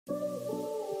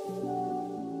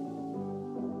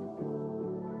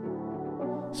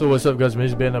So what's up guys, my name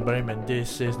is Ben Abarim and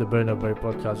this is the Ben Abarim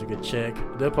Podcast. You can check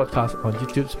the podcast on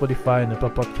YouTube, Spotify and Apple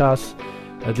Podcasts.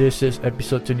 This is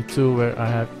episode 22 where I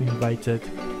have invited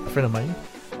a friend of mine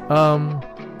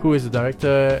who is a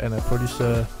director and a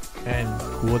producer and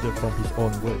quoted from his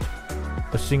own word,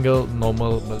 a single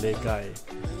normal Malay guy.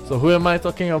 So who am I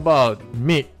talking about?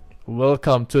 Mick.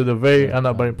 Welcome to the very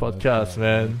Anak Barim Podcast,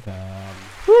 man.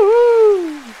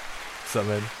 Woohoo! What's up,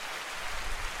 man?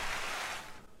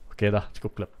 Okay dah,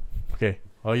 cukup clap. Okay,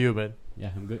 how are you, man? Yeah,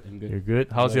 I'm good. You're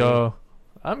good? How's your...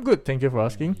 I'm good, thank you for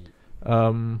asking.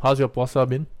 How's your puasa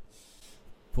been?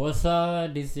 Puasa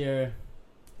this year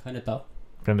kinda tough.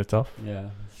 Kinda tough? Yeah,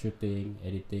 shooting,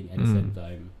 editing at the same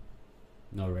time.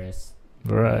 No rest.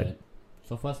 Right. But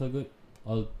so far so good.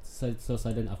 All so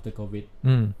sudden after COVID,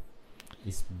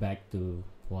 it's back to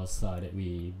puasa that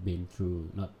we been through.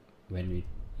 Not when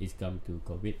it's come to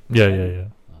COVID.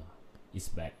 Yeah. It's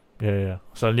back. Yeah.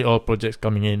 Suddenly all projects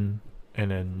coming in and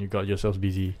then you got yourselves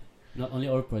busy. Not only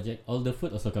our project, all the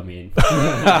food also coming in.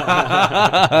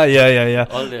 Yeah.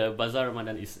 All the bazaar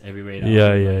Ramadan is everywhere now.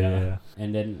 Yeah.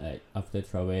 And then like after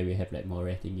Trawe we have like more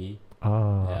thingy.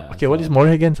 Okay, what is more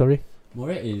again? Sorry.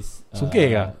 More is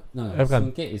Sungke kah? No,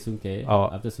 Bukan. Sungke is Sungke.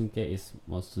 Oh. After Sungke is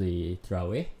mostly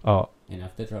Trawe. Oh. And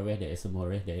after Trawe there is a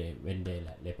more when they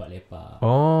like lepak-lepak.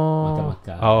 Oh.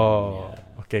 Makan-makan. Oh.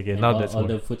 Yeah. Okay. And Now all, that's all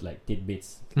more. the food like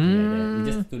tidbits. Mm.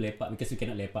 Just to lepak because you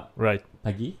cannot lepak Right.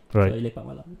 pagi. Right. So you lepak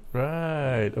malam.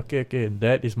 Right. Okay.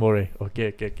 That is more.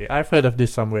 Okay. I've heard of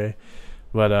this somewhere.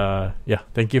 But yeah,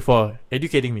 thank you for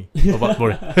educating me about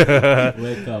more.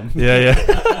 Welcome. Yeah.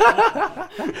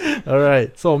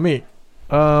 Alright. So me,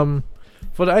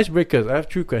 for the icebreakers, I have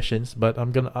 2 questions, but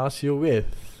I'm gonna ask you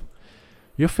with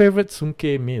your favorite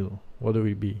Sungke meal. What will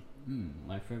it be?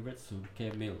 My favorite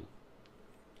Sungke meal.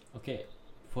 Okay,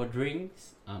 for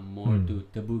drinks, I'm more to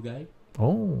Tebu guy.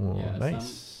 Oh, Yeah, nice.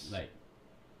 some like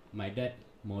my dad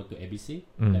more to ABC.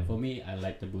 Mm. Like for me, I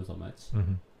like Tebu so much.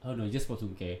 Oh no, just for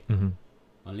Sungke.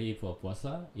 Only for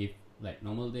puasa. If like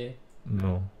normal day,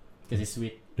 No. because it's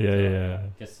sweet. Yeah.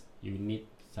 Because you need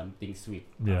something sweet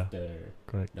Yeah. after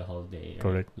Correct. the whole day. Right?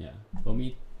 Correct. Yeah. For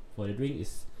me, for the drink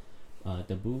is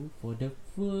Tebu. For the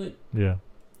food, Yeah.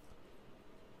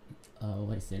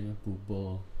 what is the name?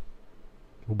 Bubur.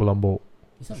 Bubur Lambok.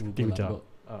 It's not King bubur Chao.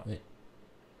 lambok. Wait,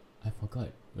 I forgot.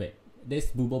 Wait, there's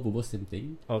bubur same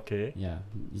thing. Okay. Yeah,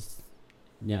 it's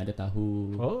ada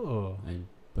tahu Oh. and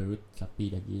perut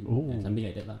sapi daging, Oh. something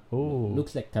like that lah. Oh.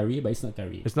 Looks like curry, but it's not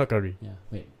curry. It's not curry. Yeah,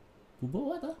 wait,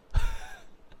 bubur what ah?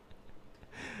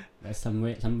 That's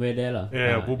somewhere there lah.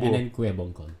 Yeah, bubur. And then kueh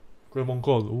bongkol. Kueh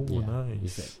bongkol. Oh, Yeah,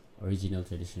 it's nice. like original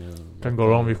traditional. Can't go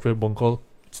wrong with kueh bongkol.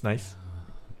 It's nice.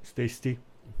 It's tasty.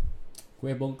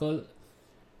 Kueh bongkol.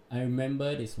 I remember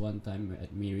this one time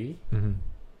at Miri,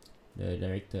 the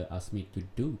director asked me to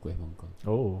do kueh bongkol.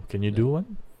 Oh, can you do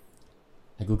one?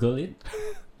 I Googled it.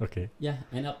 Okay. Yeah,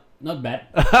 end up not bad.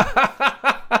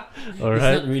 All It's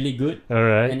right. not really good, All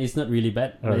right. and it's not really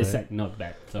bad, but it's Alright. like not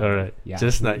bad. So Alright. yeah,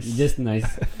 Just nice. Just nice.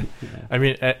 Yeah. I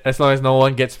mean, as long as no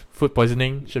one gets food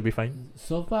poisoning, should be fine.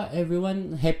 So far,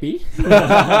 everyone happy.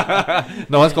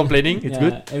 No one's complaining. It's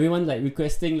good. Everyone like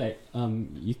requesting like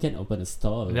you can open a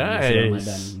stall. Nice. this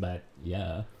Ramadan, but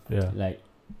yeah, Yeah. like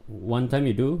one time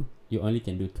you only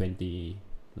can do 20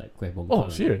 like kueh bongkol.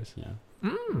 Oh, serious? Yeah.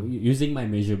 Mm. Using my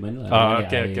measurement.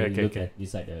 Okay. Look at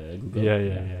beside the Google.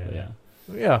 Yeah.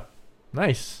 Yeah.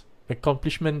 Nice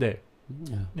accomplishment there.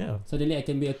 Yeah. Suddenly I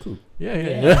can be a cook.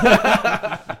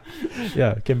 Yeah.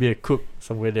 Yeah, can be a cook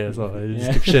somewhere there as well. In the Yeah.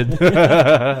 description.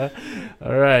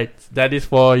 All right, that is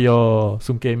for your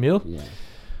Sungke meal. Yeah.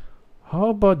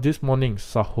 How about this morning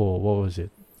sahur? What was it?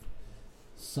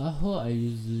 Sahur, I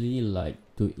usually like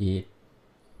to eat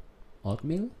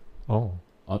oatmeal. Oh,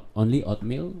 Only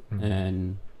oatmeal Mm. and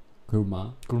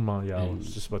kurma kurma. Yeah, I and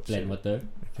was just about to say. plain water.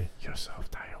 Okay, yourself,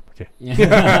 Tayo. Okay.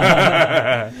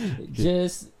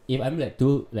 Just if I'm like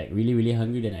too like really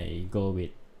hungry, then I go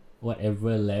with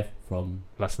whatever left from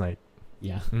Last night.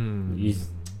 Is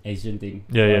Asian thing.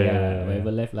 Yeah.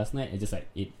 Whatever left last night, I just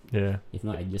like eat. Yeah. If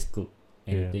not, I just cook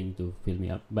Yeah. anything to fill me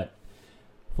up. But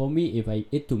for me, if I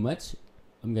eat too much,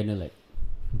 I'm gonna like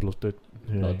Bloated.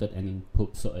 Yeah. bloated and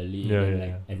poop so early. Yeah, and then, yeah,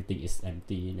 like yeah. everything is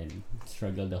empty and then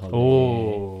struggle the whole day.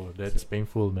 Oh, that's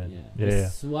painful, man. Yeah. Yeah.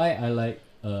 That's why I like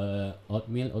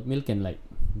oatmeal. Oatmeal can like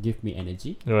give me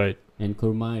energy, Right. and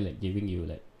kurma like giving you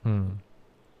like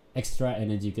extra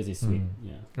energy because it's sweet.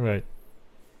 Yeah. Right.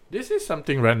 This is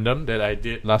something random that I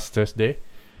did last Thursday,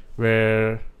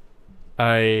 where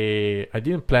I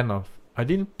didn't plan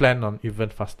on even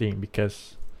fasting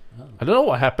because I don't know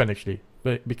what happened actually.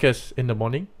 But because in the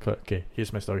morning, okay, here's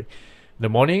my story. In the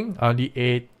morning, I only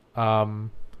ate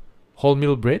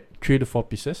wholemeal bread, 3 to 4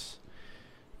 pieces.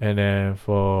 And then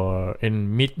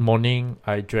in mid-morning,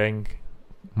 I drank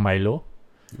Milo.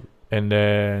 And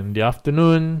then the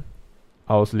afternoon,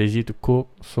 I was lazy to cook,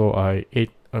 so I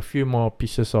ate a few more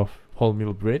pieces of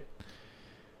wholemeal bread.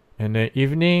 And then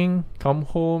evening, come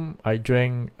home, I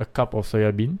drank a cup of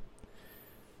soya bean.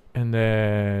 And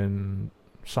then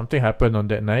something happened on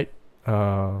that night.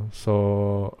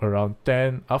 So around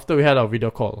 10, after we had our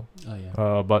video call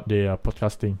about the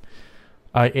podcasting,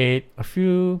 I ate a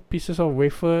few pieces of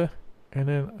wafer and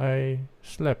then I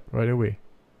slept right away.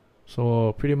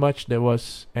 So pretty much there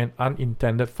was an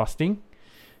unintended fasting.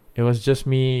 It was just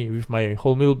me with my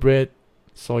wholemeal bread,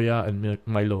 soya and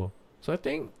Milo. So I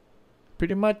think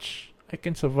pretty much I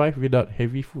can survive without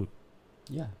heavy food.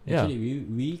 Yeah. Actually,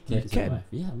 we can survive.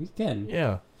 Yeah, we can.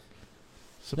 Yeah.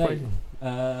 Surprising.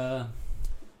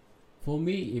 For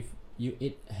me, if you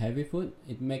eat heavy food,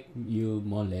 it make you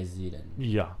more lazy. Then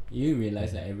you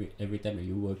realize that every time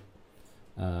you work,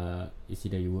 it's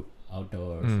either you work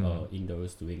outdoors or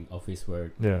indoors doing office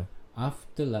work. Yeah.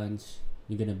 After lunch,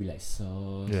 you're gonna be like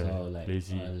so like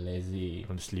lazy.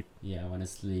 Want to sleep. Yeah, want to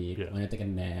sleep. Yeah. Want to take a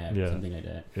nap. Something like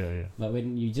that. Yeah. But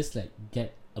when you just like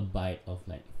get a bite of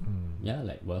like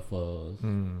like waffles,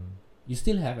 you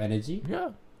still have energy.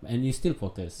 Yeah. And you still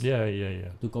focus. Yeah.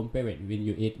 To compare it when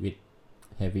you eat with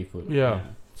heavy food.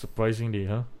 Yeah. Surprisingly,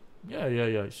 huh? Yeah.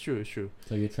 It's true.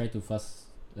 So you try to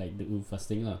fast, like do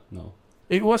fasting lah? No.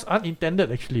 It was unintended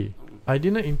actually. I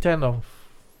didn't intend of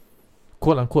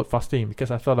quote unquote fasting because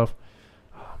I thought of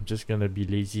I'm just gonna be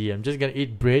lazy. I'm just gonna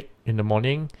eat bread in the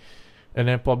morning, and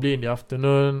then probably in the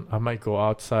afternoon I might go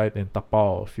outside and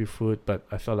tapao a few food. But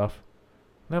I thought of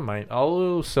never mind.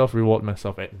 I'll self-reward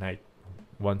myself at night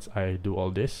once I do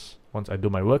all this. Once I do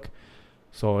my work.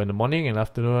 So in the morning and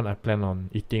afternoon, I plan on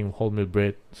eating wholemeal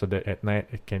bread so that at night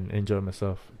I can enjoy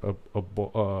myself a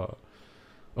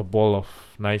bowl of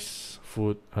nice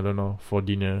food. I don't know, for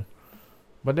dinner.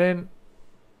 But then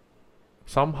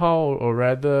somehow or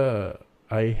rather,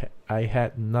 I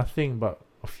had nothing but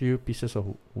a few pieces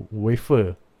of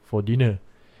wafer for dinner,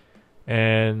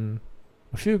 and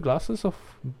a few glasses of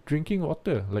drinking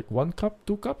water, like 1 cup,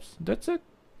 2 cups. That's it,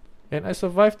 and I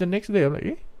survived the next day. I'm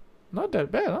like, not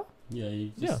that bad, huh? Yeah,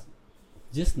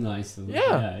 just nice.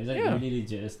 Yeah, it's like really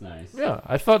just nice. Yeah,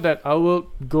 I thought that I will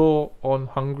go on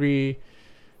hungry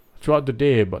throughout the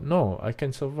day, but no, I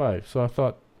can survive. So I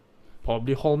thought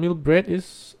probably wholemeal bread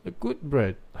is a good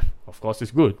bread. Of course,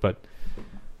 it's good, but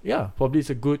yeah, probably it's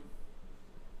a good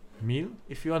meal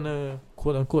if you wanna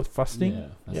quote unquote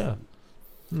fasting. Yeah.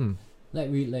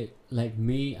 Like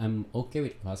me, I'm okay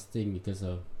with fasting because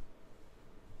of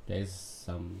there's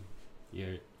some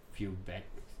few back.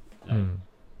 Like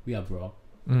we are broke.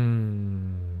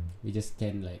 We just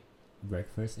can like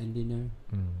breakfast and dinner.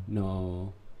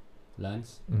 No lunch.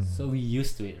 So we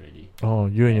used to it already. Oh,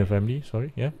 you and your family?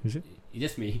 Sorry, yeah, is it?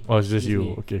 Just me. Oh, it's just you.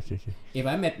 Me. Okay. If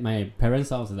I'm at my parents'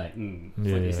 house, like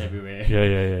food is everywhere.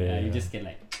 Yeah. You just can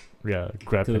like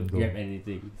grab and go. Grab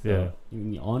anything. So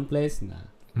in your own place, nah.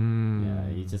 Yeah,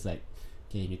 you just like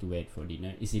okay, you need to wait for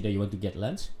dinner. It's either you want to get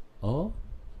lunch or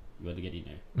you want to get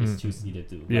dinner. Just choose either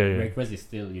two. Breakfast is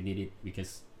still you need it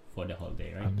because for the whole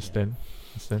day, right? Understand.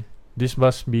 This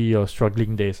must be your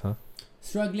struggling days, huh?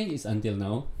 Struggling is until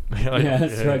now.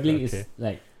 Struggling is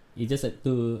like you just had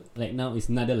to like now is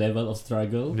another level of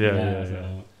struggle.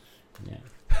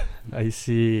 I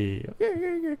see.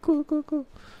 Okay, cool.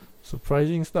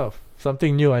 Surprising stuff.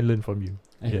 Something new I learned from you.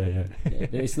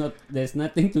 There's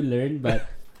nothing to learn, but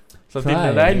something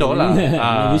that I know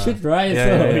lah. You should try.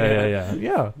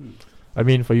 Yeah. I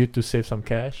mean, for you to save some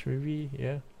cash, maybe.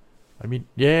 Yeah. I mean,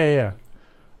 yeah.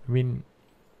 I mean,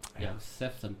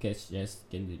 save some cash. Yes,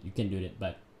 you can do that,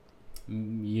 but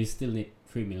you still need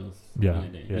 3 meals. Yeah.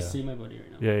 You see my body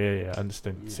right now. Yeah.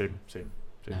 Understand. Yeah. Same.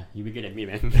 You be good at me,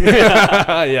 man.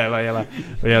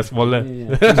 Yeah, smaller.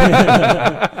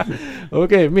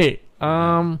 Okay, me.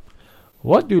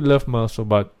 What do you love most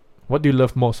about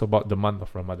the month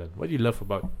of Ramadan? What do you love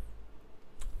about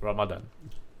Ramadan?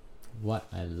 What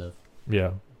I love.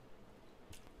 Yeah.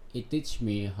 It teach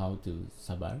me how to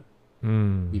sabar.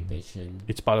 Be patient.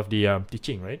 It's part of the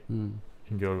teaching, right? In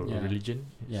your religion,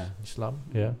 Islam.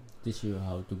 Yeah. Teach you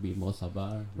how to be more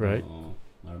sabar. Right. More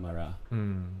marah.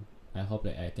 I hope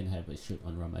that I can have a shoot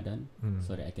on Ramadan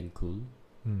so that I can cool.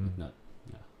 If not,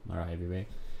 marah everywhere.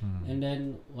 And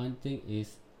then one thing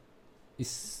is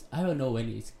I don't know, when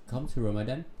it comes to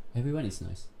Ramadan, everyone is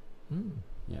nice.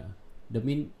 Yeah. The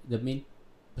main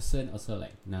person also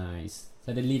like nice.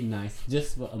 Suddenly nice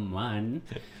just for a month.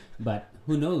 But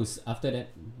who knows, after that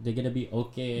they're gonna be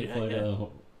okay for the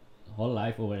whole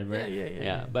life or whatever.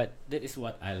 Yeah. But that is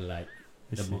what I like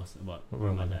the most about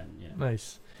Ramadan. Yeah.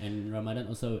 Nice. And Ramadan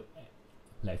also,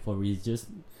 like for religious,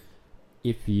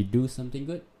 if you do something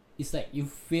good, it's like you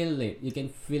feel it. You can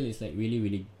feel it's like really,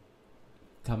 really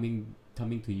coming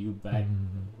to you back.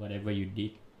 Whatever you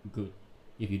did good.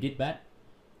 If you did bad,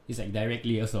 it's like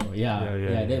directly also.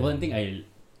 Yeah. That one thing I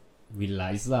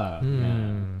realized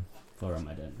for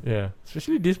Ramadan. Yeah,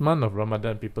 especially this month of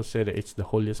Ramadan, people say that it's the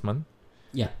holiest month.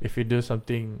 Yeah. If you do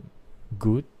something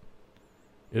good,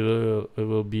 it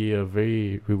will be a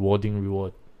very rewarding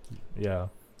reward. Yeah.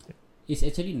 It's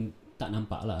actually tak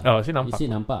nampak lah. Oh, it's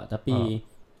nampak. Tapi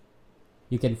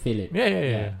you can feel it.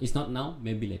 Yeah. It's not now,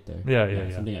 maybe later. Yeah.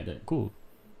 Something like that. Cool.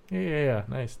 Yeah.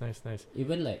 Nice.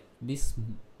 Even like this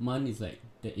month is like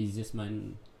the easiest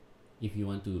month if you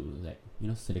want to like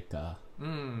sedekah.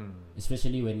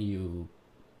 Especially when you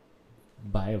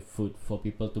buy food for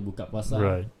people to buka puasa.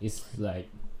 Right. It's like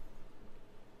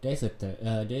there's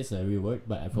a reward,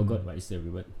 but I forgot what is the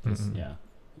reward.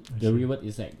 The reward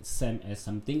is like same as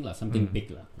something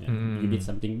big lah. Yeah. You did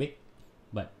something big,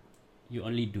 but you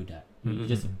only do that. You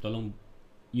just tolong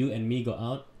you and me go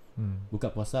out,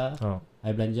 buka puasa.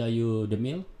 I belanja you the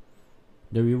meal.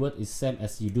 The reward is same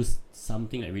as you do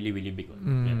something like really, really big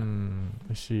one.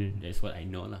 I see. That's what I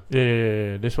know lah.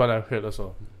 Yeah. That's what I've heard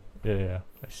also. Yeah.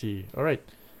 I see. All right.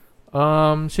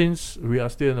 Since we are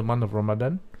still in the month of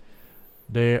Ramadan,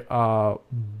 there are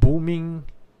booming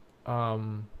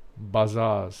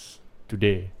bazaars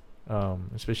today,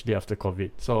 especially after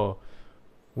COVID. So,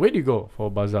 where do you go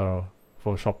for bazaar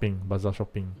shopping, bazaar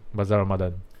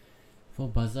Ramadan?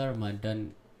 For bazaar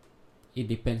Ramadan, it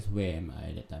depends where am I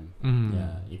at that time.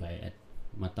 Yeah, if I at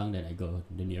Matang, then I go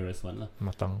the nearest one lah.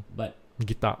 Matang. But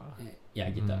Gita.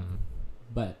 Gita.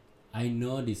 But I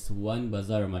know this one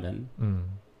bazaar Ramadan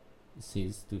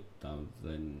since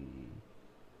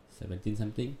 2017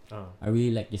 something. I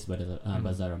really like this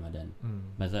bazaar Ramadan.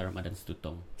 Bazaar Ramadan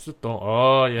Stutong.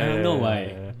 Oh yeah. I don't know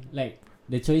why. Yeah. Like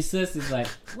the choices is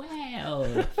like wow.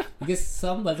 Because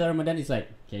some bazaar Ramadan is like,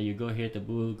 okay, you go here to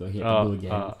Tebu, go here to Tebu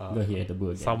again, go here to Tebu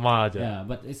again. Sama aja. Yeah,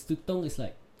 but it's Stutong is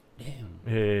like, damn.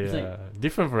 Yeah. It's like,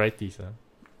 different varieties.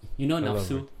 You know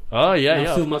nafsu. Oh yeah.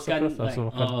 Nafsu makan. Nafsu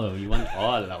makan. Oh, you want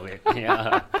all of it.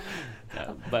 Yeah.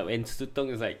 But when Stutong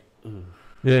is like,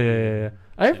 yeah.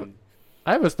 I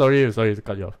have a story. Sorry to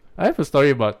cut you off. I have a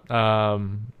story about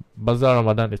bazaar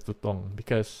Ramadan at Stutong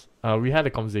because we had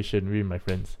a conversation with my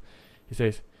friends. He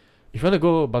says, if you want to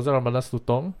go bazaar Ramadan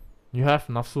Stutong, you have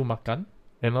nafsu makan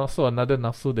and also another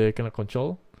nafsu that you cannot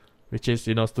control, which is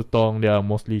Stutong. They are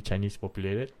mostly Chinese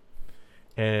populated,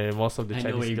 and most of the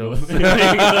Chinese girls.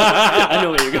 I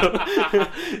know where you go.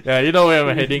 Yeah, you know where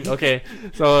I'm heading. Okay,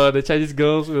 so the Chinese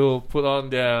girls will put on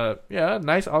their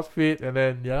nice outfit, and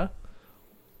then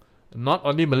not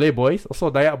only Malay boys,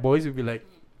 also Dayak boys will be like,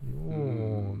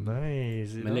 oh,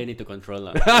 nice. Malay need to control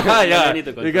lah. Yeah,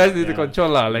 you guys need to control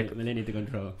lah. Like Malay need to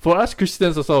control. For us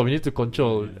Christians also, we need to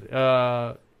control.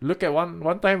 Look at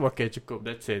one time, okay, cukup,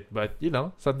 that's it. But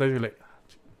sometimes you're like,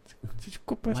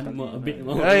 cukup. One more, a bit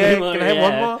more. Can I have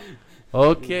one more?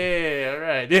 Okay,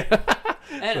 alright. Yeah.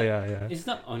 It's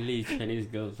not only Chinese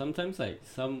girls. Sometimes like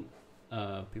some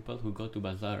people who go to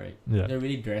bazaar, right? Yeah. They're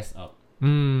really dressed up.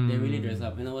 They really dress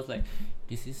up, and I was like,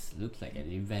 this looks like an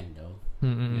event though.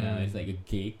 Yeah, it's like a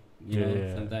gig.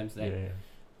 Sometimes like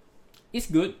it's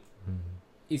good.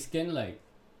 It's can like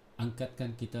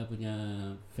angkatkan kita punya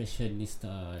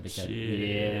fashionista dekat.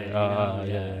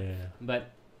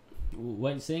 But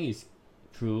what I'm saying is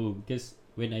true because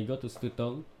when I go to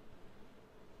Stutong,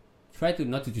 try to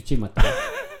not to cuci mata.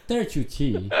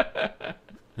 Tercuci.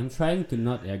 I'm trying to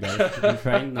not, guys. I'm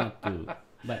trying not to.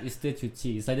 But it's still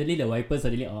cuci. Suddenly the wiper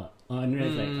suddenly on.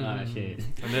 It's like, shit.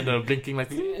 And then the blinking like,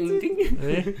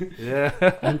 yeah.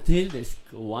 Until there's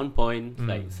one point,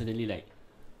 like suddenly like,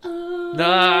 oh,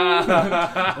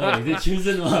 is it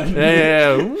chosen one?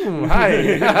 Yeah. Ooh,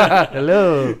 hi.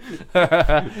 Hello.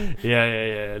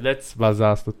 Yeah. That's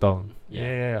Bazaar Stutong.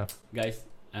 Yeah. Guys,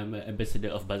 I'm an ambassador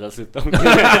of Bazaar Stutong.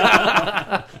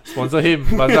 Sponsor him,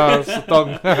 Bazaar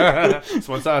Stutong.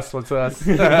 Sponsor us.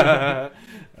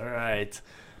 Alright.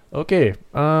 Okay.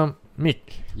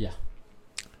 Mick. Yeah.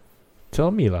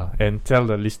 Tell me lah, and tell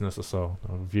the listeners also,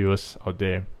 viewers out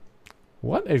there,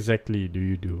 what exactly do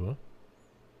you do?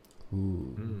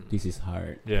 This is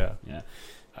hard. Yeah.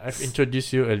 I've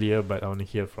introduced you earlier, but I want to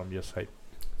hear from your side.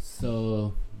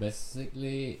 So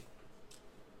basically,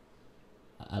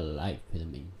 I like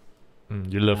filming.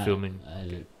 You love filming.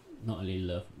 I not only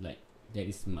love, like that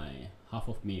is my half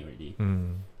of me already.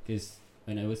 Because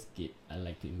when I was a kid, I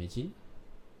like to imagine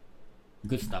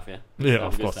good stuff. Yeah,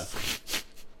 of course.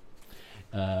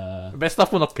 Best stuff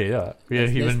pun okay lah. We are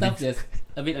human stuff beings. just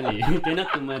a bit only. They're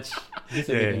not too much. Just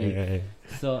a bit only.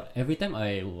 So every time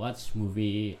I watch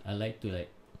movie, I like to like,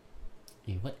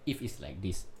 what if it's like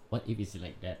this? What if it's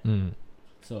like that?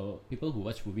 So people who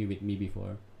watch movie with me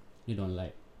before, they don't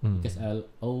like because I'll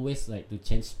always like to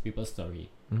change people's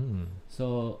story.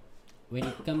 So when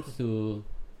it comes to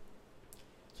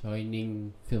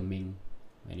joining filming,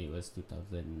 when it was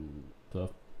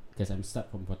 2012, because I'm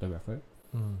start from photographer.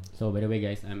 So by the way,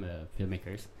 guys, I'm a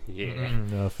filmmaker.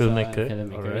 Filmmaker. So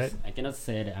I'm Alright. I cannot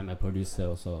say that I'm a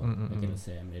producer. Also, I cannot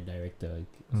say I'm a director.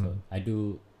 So I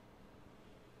do.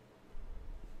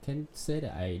 Can say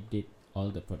that I did all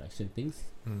the production things.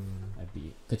 I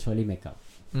be kecuali makeup.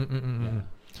 Yeah,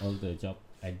 all the job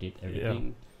I did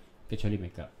everything. Kecuali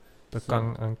makeup.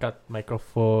 Tukang angkat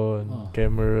mikrofon,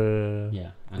 kamera,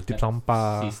 angkat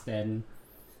sampah, stand,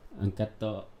 angkat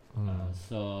to.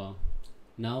 So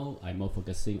now I'm more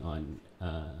focusing on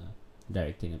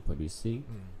directing and producing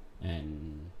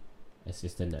and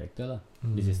assistant director lah.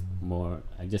 This is more,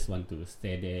 I just want to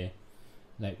stay there,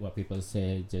 like what people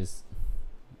say, just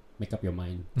make up your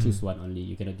mind, choose one only,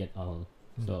 you cannot get all.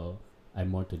 So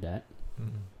I'm more to that.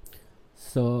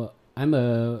 So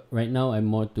right now I'm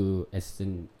more to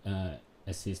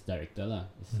assist director lah,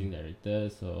 assisting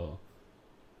director. So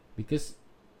because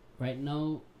right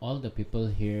now all the people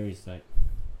here is like,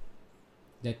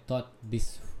 they thought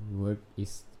this word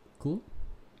is cool.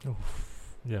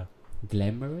 Yeah.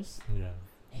 Glamorous. Yeah.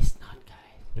 It's not,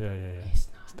 guys. Yeah. It's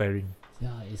not. It's tiring.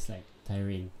 Yeah, it's like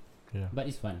tiring. Yeah. But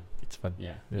it's fun. It's fun.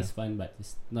 Yeah. It's fun, but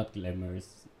it's not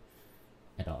glamorous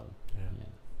at all.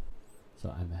 Yeah. So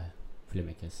I'm a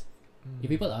filmmaker. If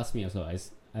people ask me also, I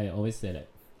always say that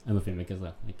I'm a filmmaker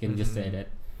lah. I can just say that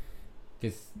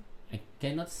because I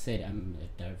cannot say that I'm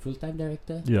a full-time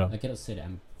director. Yeah. I cannot say that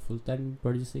I'm full-time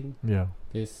producing. Yeah.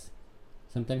 Because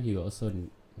sometimes you also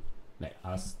like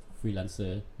ask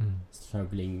freelancer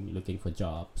struggling looking for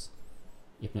jobs.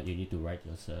 If not, you need to write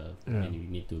yourself and you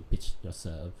need to pitch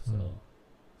yourself. So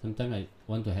sometimes I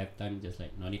want to have time, just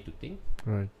like no need to think,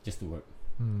 right, just to work.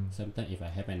 Sometimes if I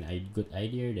have an good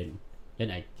idea, then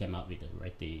I come up with the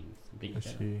writing, something like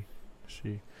that. I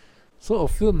see. So a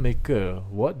filmmaker,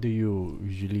 what do you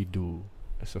usually do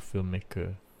as a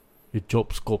filmmaker? Your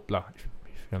job scope lah, if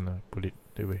you wanna put it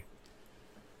that way.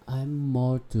 I'm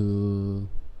more to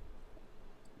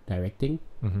directing.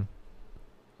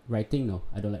 Writing, no,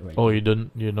 I don't like writing. Oh,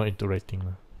 you're not into writing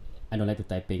lah. I don't like to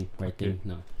typing. Writing,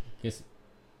 no, because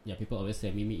people always say,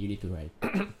 Mimi, you need to write.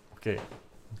 Okay.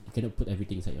 You cannot put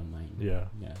everything inside your mind. Yeah.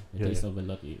 If it's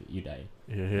overload, you die.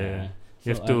 Yeah.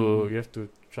 You have to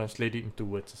translate it into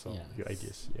words as well. Your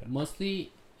ideas. Yeah.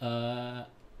 Mostly,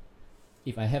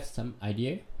 if I have some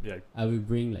idea, I will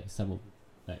bring like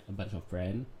a bunch of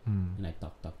friends and I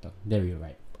talk. Then we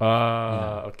write.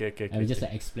 Okay. I'm just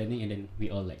like explaining, and then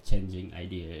we all like changing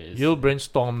ideas. You'll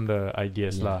brainstorm the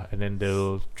ideas lah, and then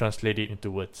they'll translate it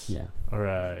into words. Yeah.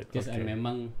 Alright. Because I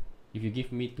memang, if you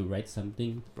give me to write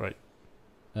something, right.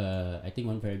 I think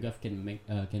one paragraph can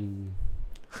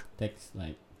take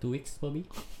like 2 weeks for me.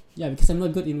 Yeah, because I'm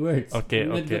not good in words. Okay.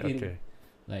 In,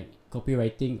 like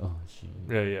copywriting. Oh shit.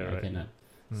 Yeah. I cannot.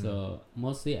 So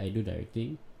mostly I do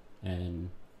directing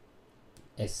and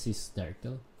assist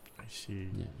director. I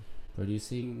see. Yeah.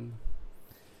 Producing,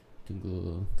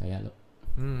 tunggu kaya lo.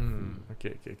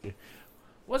 Okay.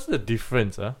 What's the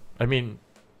difference? I mean,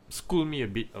 school me a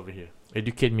bit over here.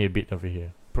 Educate me a bit over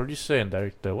here. Producer and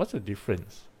director, what's the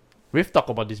difference? We've talked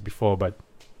about this before, but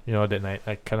that night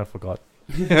I kind of forgot.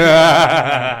 This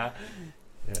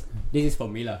is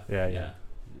for me lah. Yeah.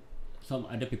 Some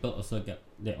other people also got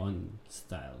their own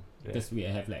style, because we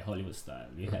have like Hollywood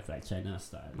style, we have like China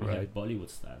style, we have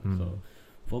Bollywood style. So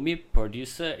for me,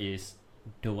 producer is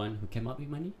the one who came up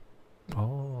with money.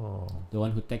 The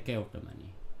one who take care of the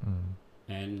money.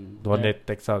 And the one that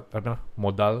takes out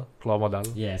modal, keluar modal.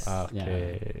 Yes.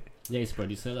 Okay. Yeah, it's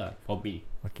producer lah for me.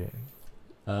 Okay.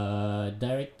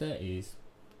 Director is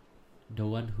the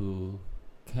one who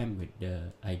came with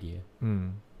the idea.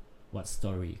 What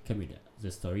story came with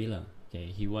the story lah. Okay,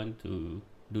 he want to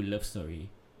do love story.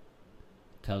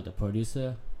 Tell the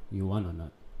producer you want or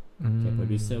not. Okay,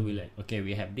 producer will like, okay,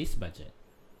 we have this budget.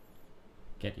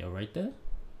 Get your writer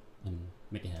and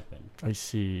make it happen. I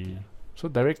see. Yeah.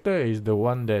 So director is the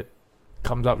one that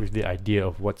comes up with the idea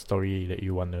of what story that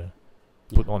you wanna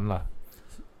put on lah.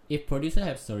 If producer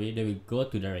have story, they will go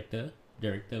to director.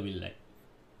 Director will like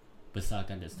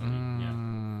besarkan the story.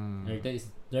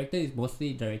 Director is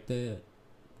mostly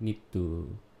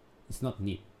it's not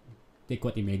need. They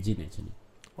quite imagine actually.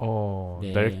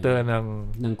 Director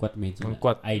nang kuat imagine.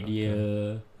 Kuat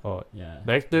idea. Oh, Yeah.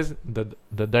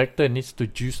 the director needs to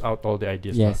juice out all the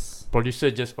ideas. Yes.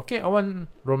 Producer just I want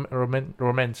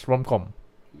romance rom-com.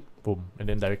 Boom, and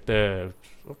then director,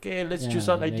 let's juice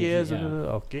out ideas.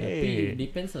 Okay. It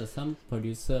depends on some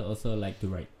producer also like to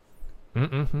write.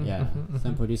 Mm-hmm, Yeah.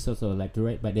 Some producers also like to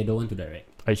write, but they don't want to direct.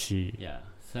 I see. Yeah.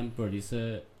 Some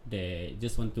producer they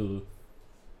just want to,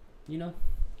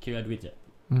 carry out with it.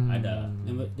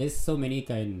 There's so many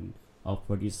kind of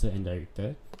producer and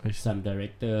director. Some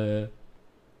director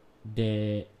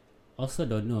they also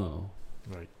don't know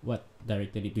what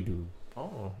director need to do.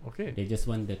 Oh, okay. They just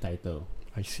want the title.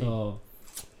 I see. So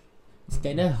it's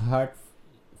kind of hard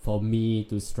for me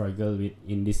to struggle with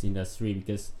in this industry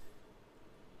because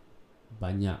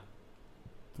banyak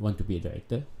want to be a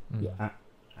director.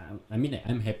 I mean,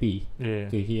 I'm happy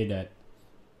to hear that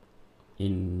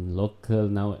in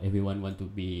local now everyone want to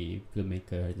be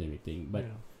filmmakers and everything, but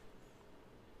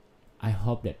I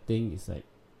hope that thing is like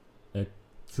a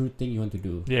true thing you want to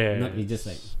do. Yeah. Not it's just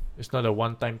like it's not a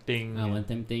one-time thing.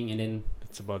 One-time thing, and then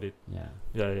that's about it. Yeah.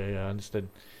 Yeah. I understand.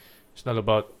 It's not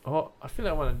about I feel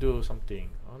like I want to do something.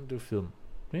 I want to do film.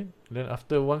 Then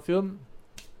after one film,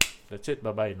 that's it.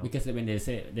 Bye bye. No. Because when they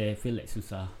say they feel like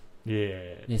susah.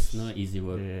 Yeah. It's not easy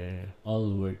work. Yeah. All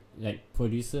work. Like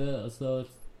producer also.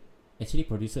 Actually,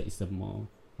 producer is the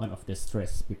one of the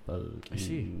stress people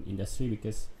in industry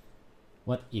because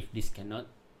what if this cannot?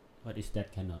 What if that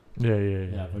cannot?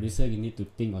 Yeah. Producer, you need to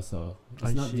think also.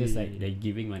 It's not just like they're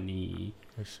giving money.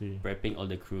 I see. Prepping all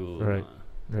the crew.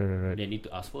 Right. They need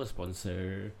to ask for a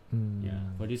sponsor.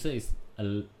 Yeah. Producer is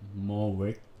more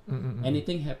work.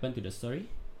 Anything happen to the story,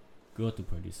 go to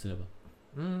producer.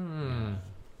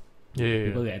 Yeah.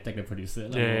 People will attack the producer.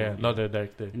 Not the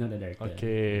director. Not the director.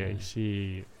 Okay, I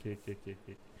see. Okay.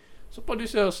 So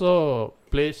producer also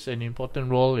plays an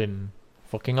important role in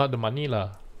forking out the money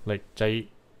lah. Like cari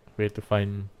where to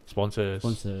find sponsors.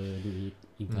 Sponsor, duit,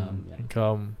 income.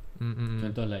 Income.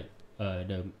 Contoh like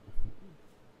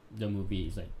the movie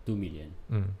is like 2 million.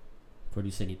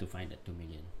 Producer need to find that 2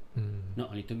 million.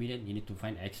 Not only 2 million, you need to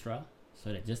find extra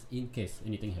so that just in case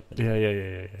anything happens.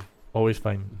 Yeah. Always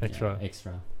find extra.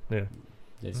 Yeah.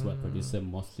 That's what producer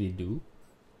mostly do.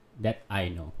 That I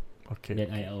know. Okay.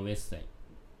 That I always like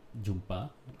jumpa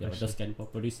those kind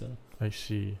of producer. I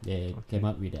see. They came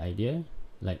up with the idea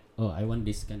like, I want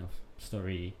this kind of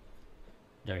story.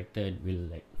 Director will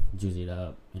like juice it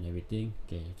up and everything.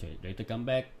 Okay, director come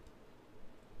back.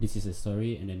 This is a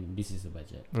story and then this is the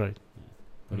budget. Right.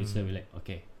 Producer will like,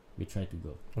 okay, we try to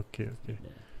go. Okay.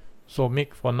 So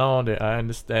Mick, for now that I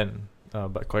understand,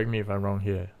 but correct me if I'm wrong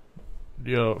here.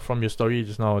 From your story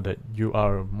just now that you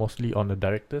are mostly on the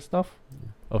director stuff.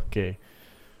 Yeah. Okay.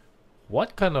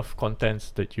 What kind of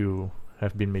contents that you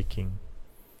have been making?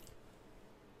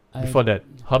 Before that,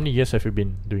 how many years have you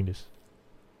been doing this?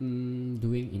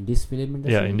 Doing in this film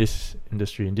industry? Yeah, in this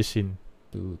industry, in this scene.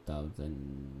 2000.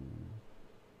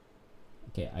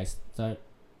 Okay, I start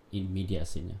in media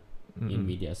scene. In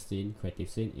media scene, creative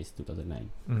scene is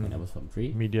 2009 when I was Form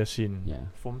 3. Media scene.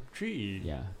 Yeah. Form 3.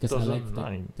 Yeah, because I like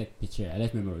to take picture. I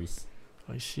like memories.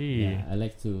 I see. Yeah, I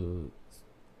like to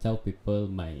tell people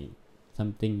my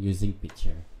something using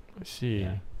picture. I see.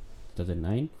 Yeah.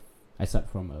 2009, I start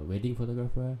from a wedding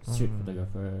photographer, street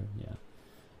photographer. Yeah,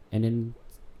 and then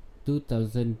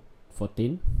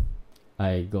 2014,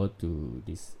 I go to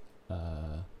this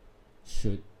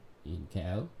shoot in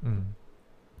KL.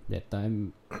 That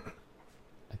time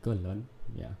I go alone.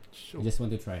 Yeah. Sure. I just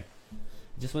want to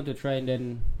try and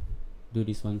then do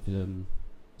this one film.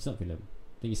 It's not film.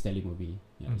 I think it's telemovie.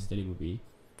 Yeah, it's telemovie.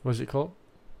 What's it called?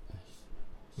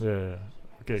 Yeah.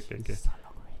 Okay. Okay.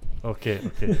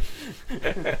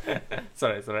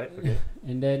 Sorry. Okay.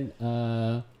 And then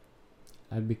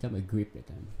I become a grip that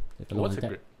time. What's a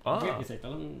grip? Grip is like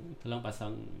tolong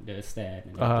pasang the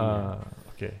stand and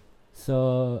okay.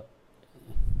 So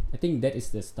I think that is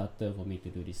the starter for me to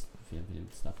do this film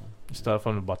stuff. Start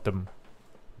from the bottom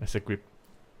as a grip.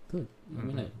 Good. I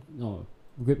mean like no,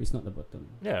 grip is not the bottom.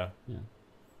 Yeah.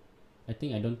 I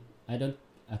think I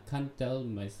can't tell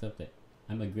myself that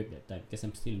I'm a grip that time because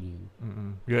I'm still new.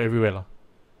 You're everywhere lah.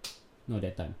 No,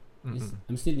 that time.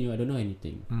 I'm still new. I don't know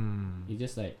anything. It's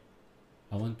just like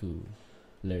I want to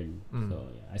learn.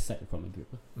 So I started from a grip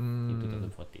in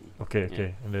 2014.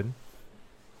 Okay.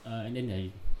 And then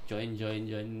I join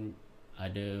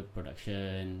other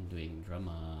production, doing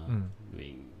drama,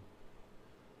 doing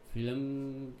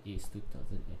film is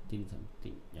 2018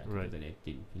 something. Yeah, right.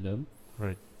 2018 film.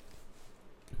 Right.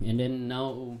 And then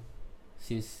now,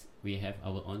 since we have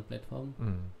our own platform,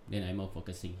 then I'm more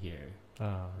focusing here.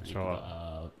 Need to go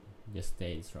out, just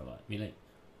stay in Sarawak. I mean like,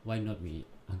 why not we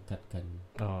angkatkan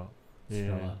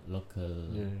local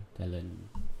talent.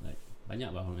 Like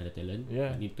banyak orang ada talent.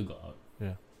 Yeah. But need to go out.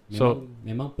 Yeah.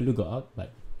 Memang perlu go out,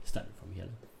 but start from here.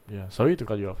 Yeah. Sorry to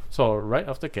cut you off. So right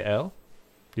after KL,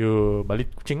 you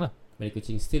balik Kuching lah. Balik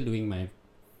Kuching, still doing my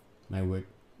work.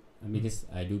 Because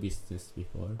I do business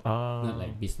before. Not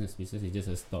like business. It's just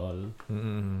a stall.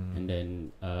 And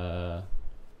then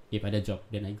if I had a job,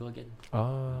 then I go again.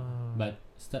 But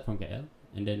start from KL,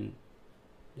 and then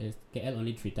there's KL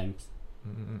only 3 times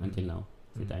until now.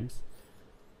 3 times.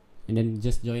 And then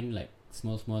just join like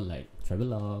small like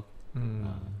Travelog.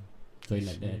 Join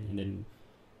like that. And then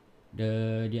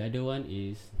the other one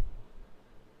is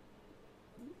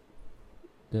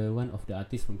the one of the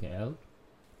artists from KL.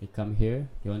 They come here.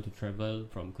 They want to travel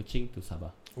from Kuching to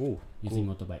Sabah. Using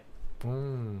motorbike.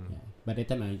 Yeah. By that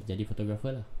time I jadi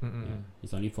photographer lah. It's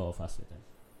only 4 of us that time.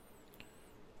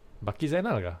 Baki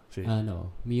Zainal kah? No,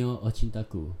 Mio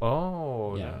Ocintaku.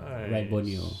 Nice. Right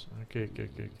Borneo. Okay.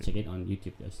 Check it on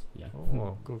YouTube, guys. Yeah.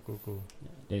 Cool.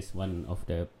 Yeah, that's one of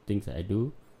the things that I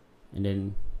do, and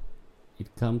then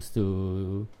it comes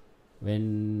to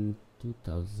when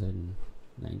 2019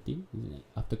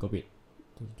 after COVID,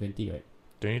 2020, right?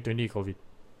 2020 COVID.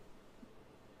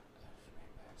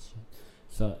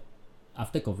 So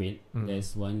after COVID,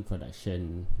 there's one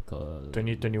production called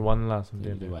 2021 lah,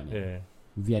 something. 2021, Yeah.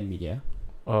 Vian Media.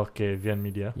 Okay, Vian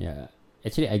Media. Yeah.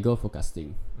 Actually, I go for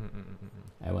casting.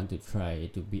 I want to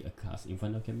try to be a cast in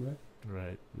front of camera.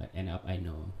 Right. But end up, I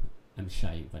know I'm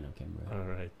shy in front of camera.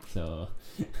 Alright. So,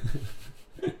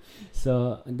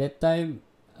 so that time,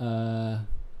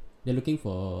 they're looking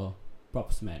for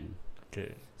props man.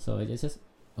 Okay. So it's just,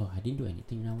 I didn't do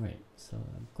anything now, right? So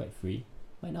I'm quite free.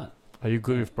 Why not? Are you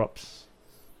good with props?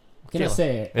 I cannot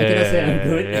say I'm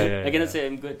good. I cannot say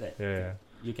I'm good. Like,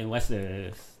 you can watch the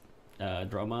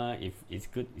drama. If it's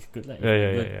good, it's good. Like,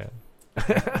 Yeah.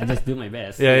 I just do my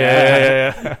best.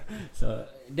 Yeah. So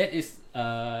that is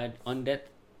on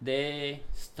that they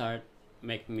start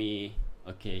make me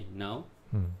okay now.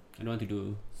 I don't want to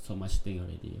do so much thing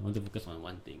already. I want to focus on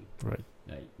one thing. Right.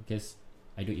 Like because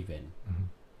I do event.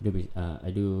 I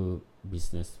do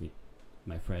business with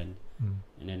my friend,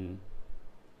 and then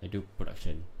I do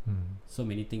production. So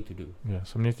many things to do. Yeah,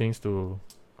 so many things to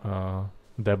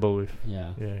dabble with.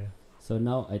 Yeah. So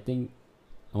now I think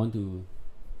I want to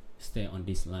stay on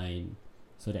this line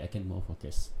so that I can more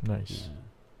focus. Nice.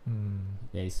 Yeah.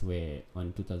 That is where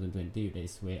on 2020. That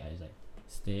is where I like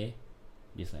stay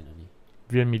this line only.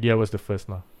 Vian Media was the first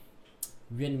lah.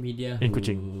 Vian Media in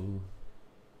Kuching.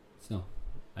 No,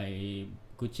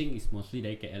 Kuching is mostly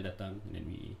dari KL datang and then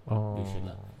we do shit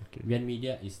lah. Okay. Vian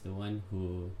Media is the one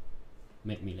who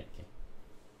make me like, okay,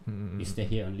 you stay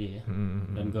here only,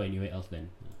 don't go anywhere else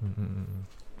then.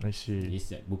 I see.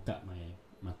 It's like buka my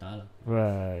mata lah.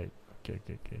 Right. Okay.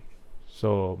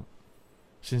 So,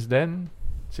 since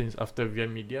after Vian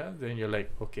Media, then you're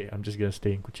like, okay, I'm just gonna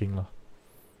stay in Kuching lah.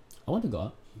 I want to go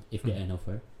out if they an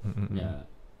offer. Yeah.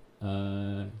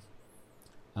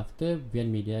 After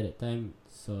Vian Media that time,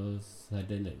 so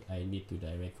sudden that I need to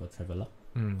direct for Travelog.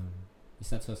 It's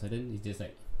not so sudden. It's just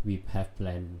like we have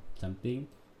planned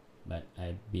something, but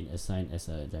I've been assigned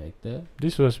as a director.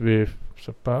 This was with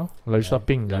Larissa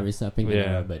Ping. Larissa Ping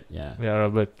and Robert. Yeah,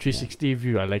 Robert. 360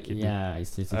 view. I like it. Yeah,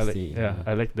 it's 360.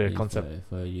 I like the concept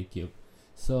for YouTube.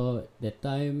 So that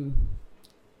time,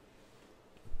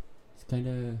 it's kind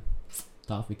of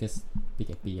tough because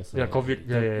PKP also. Yeah, COVID.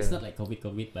 It's not like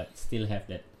COVID, but still have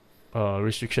that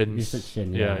restrictions.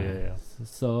 Yeah.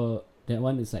 So that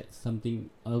one is like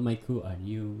something. All my crew are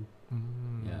new.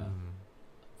 Yeah.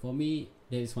 For me,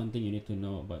 there is one thing you need to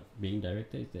know about being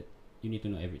director is that you need to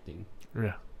know everything.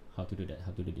 Yeah. How to do that?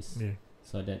 How to do this? Yeah.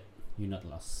 So that you're not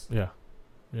lost. Yeah.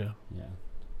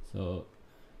 So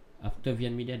after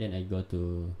Vian Media, then I go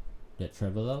to that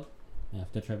Travelog.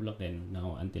 After Travelog, then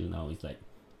until now it's like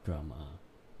drama.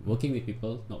 Working with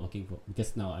people, not working for,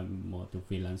 because now I'm more to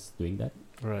freelance doing that.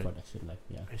 Right. Production life,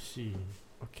 yeah. I see.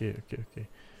 Okay.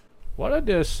 What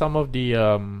are some of the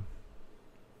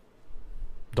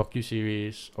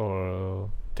docu-series or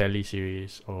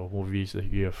tele-series or movies that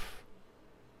you have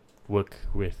worked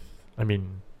with? I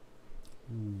mean,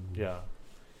 yeah.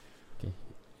 Okay.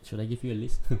 Should I give you a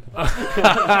list?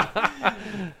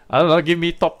 I don't know. Give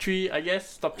me top 3, I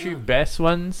guess. Top 3 best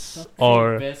ones.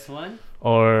 Best one?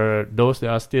 Or those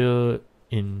that are still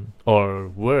in or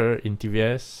were in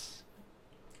TVS.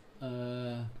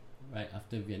 Right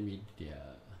after Vian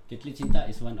Media, Ketli Cinta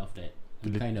is one of that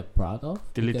I'm kind of proud of.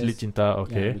 Tili Tili Cinta,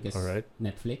 okay. Yeah, alright.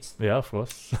 Netflix. Yeah, of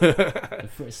course. The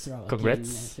first round. Congrats.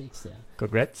 Netflix, yeah.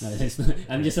 Congrats. No, not,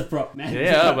 I'm just a prop man.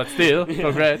 Yeah, but still,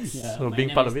 congrats for my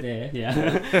being name part is of it. there, yeah.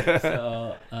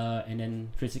 So, and then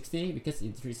 360, because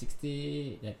in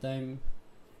 360, that time,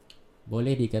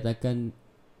 boleh dikatakan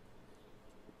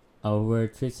our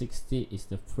 360 is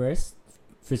the first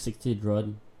 360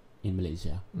 drone in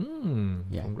Malaysia.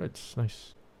 Yeah. Congrats,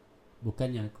 nice.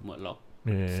 Bukannya aku mau lock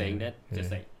yeah, saying that,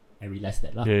 just like I realized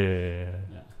that lah. Yeah.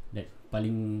 That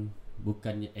paling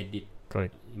bukannya edit.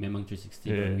 Correct. Memang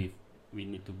 360 but we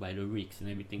need to buy the rigs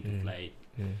and everything to fly it.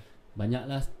 Banyak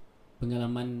lah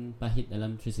pengalaman pahit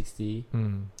dalam 360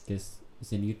 because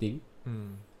it's a new thing.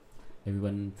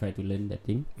 Everyone try to learn that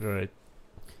thing. Right.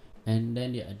 And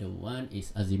then the other one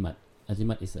is Azimat.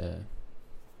 Azimat is a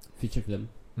feature film.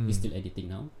 We're still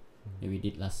editing now. That we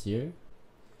did last year.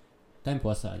 Time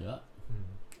puasa juga.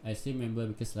 I still remember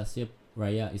because last year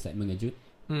Raya is like mengejut.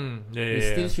 We're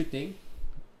still shooting.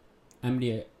 I'm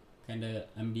the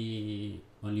only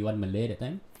one Malay that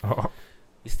time.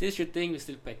 We're still shooting. We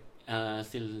still pack,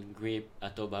 still grab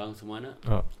atau barang semua nak.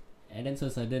 And then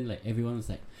so sudden like everyone was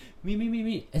like, me,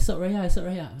 esok Raya. I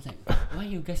was like, why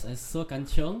you guys are so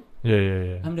kanchong?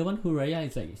 Yeah. I'm the one who Raya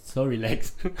is like so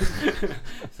relaxed.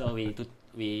 So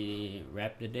we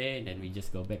wrap the day and then we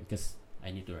just go back because I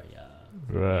need to Raya.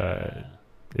 Right.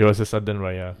 It was a sudden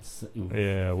Raya.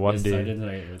 One day.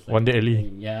 Like, one day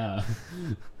early. Yeah.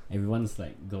 Everyone's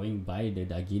like going by the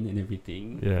daging and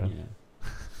everything. Yeah.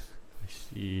 I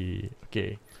see.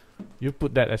 Okay. You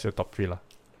put that as your top 3 lah.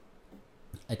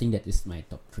 I think that is my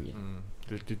top 3.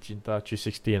 Tili Cinta,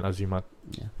 360 and Azimat.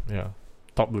 Yeah.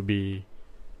 Top would be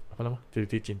apa nama?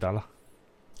 Tili Cinta lah.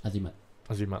 Azimat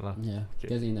lah. Yeah.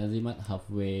 Because in Azimat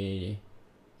halfway,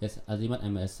 yes, Azimat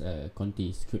I'm as a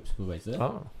Conti script supervisor.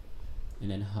 And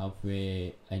then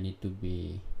halfway I need to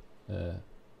be a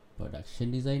production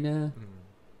designer.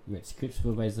 We had script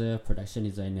supervisor, production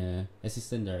designer,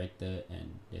 assistant director,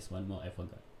 and there's one more I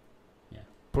forgot. Yeah.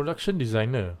 Production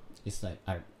designer. It's like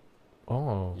art.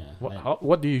 Oh. Yeah.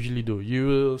 What do you usually do? You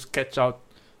will sketch out.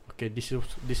 Okay, this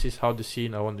is how the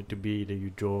scene I want it to be. Then you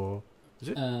draw.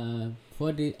 Is it? For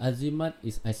the Azimat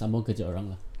is I sambung kerja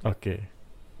orang lah. Okay.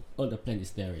 All the plan is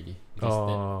there already. Just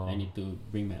that I need to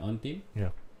bring my own team.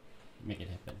 Yeah. Make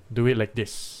it happen. Do it like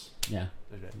this. Yeah.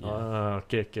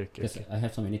 Okay. Because I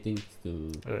have so many things to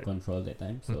control that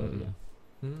time. So yeah.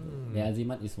 The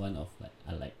Azimat is one of like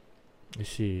I like. I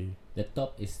see. The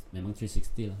top is memang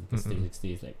 360 lah. Because 360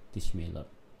 is like teach me a lot.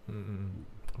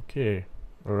 Okay.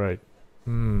 Alright.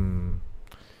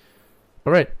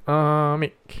 Alright.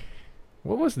 Mick,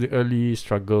 what was the early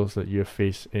struggles that you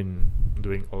faced in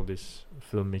doing all this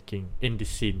filmmaking in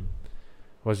this scene?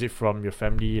 Was it from your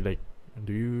family? Like,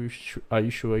 are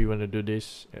you sure you want to do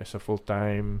this as a full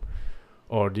time,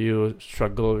 or do you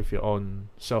struggle with your own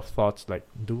self thoughts? Like,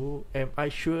 am I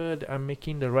sure that I'm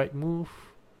making the right move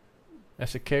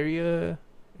as a career?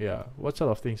 Yeah. What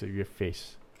sort of things that you have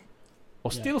faced,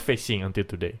 or still facing until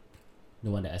today?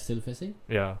 The one that I'm still facing?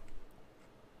 Yeah.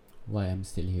 Why I'm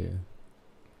still here?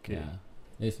 Okay. Yeah.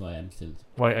 That's why I'm still.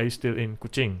 Why are you still in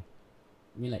Kuching?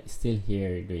 I mean, like, still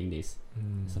here doing this.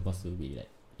 It's supposed to be like,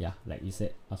 like you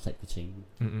said, outside Kuching.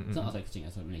 It's not outside Kuching,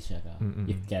 outside Malaysia.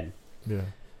 If can. Yeah.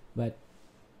 But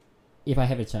if I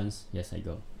have a chance, yes, I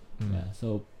go. Yeah.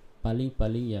 So paling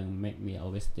yang make me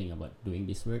always think about doing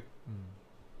this work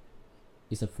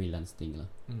is a freelance thing lah.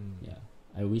 Yeah.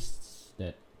 I wish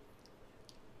that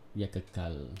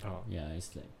kekal. Yeah,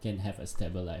 it's like can have a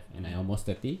stable life, and I almost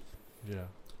 30. Yeah.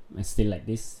 I'm still like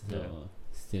this, so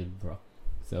still broke.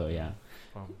 So yeah.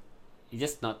 You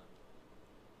just not.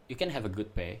 You can have a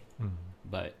good pay,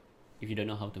 but if you don't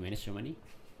know how to manage your money,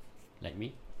 like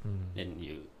me, then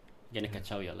you gonna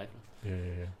kacau your life.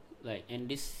 Yeah. Like, and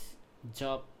this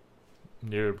job.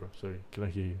 Nearer, bro. Sorry, can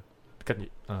I hear you?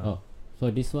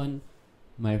 So this one,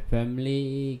 my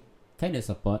family kind of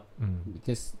support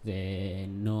because they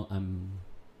know I'm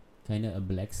kind of a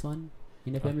black swan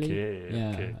in the family.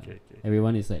 Okay.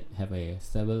 Everyone is like have a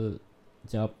stable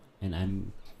job, and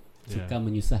I'm suka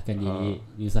menyusahkan diri,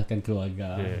 menyusahkan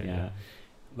keluarga.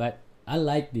 But I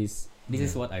like this. This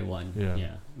is what I want.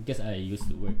 Yeah. Because I used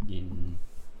to work in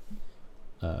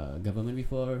government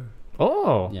before.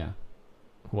 Oh. Yeah.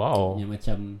 Wow. Yang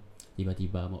macam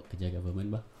tiba-tiba mau kerja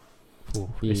government bah.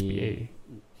 SPA.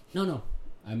 No.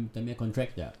 I'm tamnya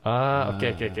contract je.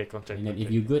 Okay. Contract. And then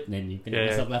if you good, then you can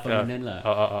masuk lah permanent lah.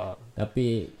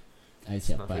 Tapi I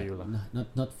siap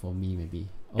not for me maybe.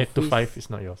 8 to 5 is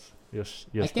not yours.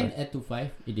 I can 8 to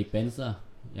 5. It depends lah.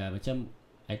 Yeah, macam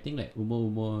I think like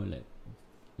umur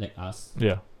like us.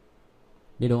 Yeah.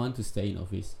 They don't want to stay in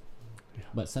office.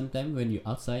 But sometimes when you're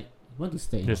outside, you want to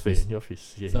stay in Just office. stay in the office.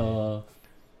 Yeah. So,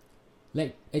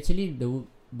 like actually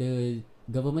the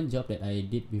government job that I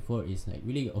did before is like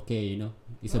really okay.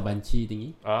 It's a banci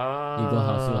thingy. You go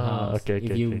house to house. Okay.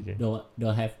 If you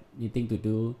don't have anything to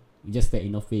do, you just stay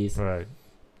in office. Right.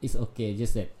 It's okay.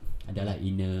 Just that adalah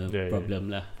inner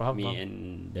problem lah. Faham. And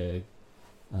the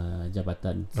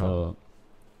jabatan. So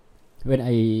when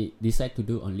I decide to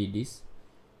do only this,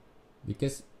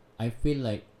 because I feel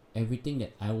like everything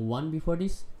that I want before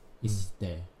this is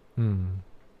there.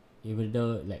 Even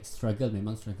though like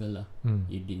memang struggle lah.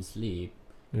 You didn't sleep.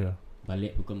 Yeah.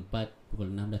 Balik pukul 4, pukul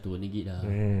 6 dah turun lagi dah.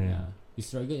 Yeah. You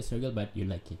struggle but you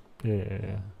like it.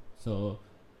 Yeah. So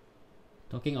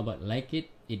talking about like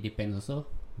it depends also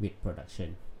with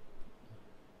production,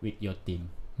 with your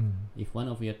team. If one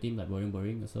of your team like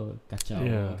boring so kacau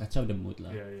the mood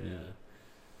lah.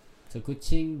 So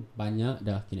Kuching banyak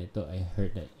dah kini tu I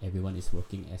heard that everyone is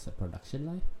working as a production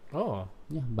line. Oh.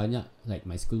 Yeah, banyak like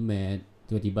my schoolmate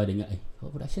tiba-tiba dengar kau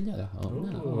production je lah.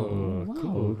 Wow,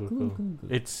 cool.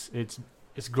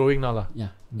 It's growing now lah.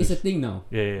 Yeah, it's a thing now.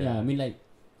 Yeah. I mean like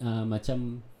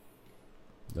macam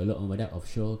dulu orang badak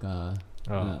offshore kah.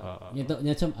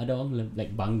 Macam ada orang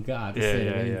like bangga to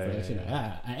say production.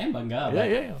 I am bangga.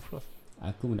 Yeah, of course.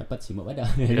 Aku mendapat simak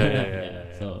badak.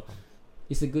 Yeah. So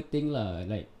it's a good thing lah.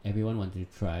 Like everyone want to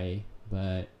try,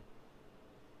 but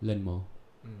learn more,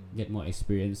 get more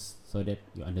experience so that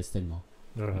you understand more.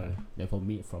 Right. Therefore,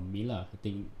 from me lah, I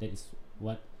think that is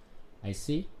what I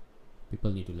see.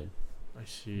 People need to learn. I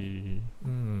see.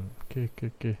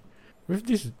 Okay. With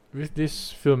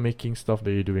this filmmaking stuff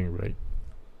that you're doing, right?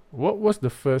 What was the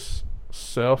first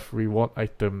self-reward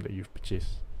item that you've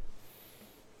purchased?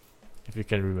 If you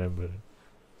can remember.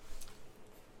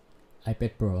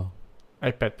 iPad Pro.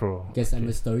 Okay. Because I'm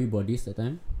a storyboardist at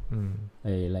the time.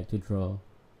 I like to draw.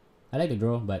 I like to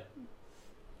draw, but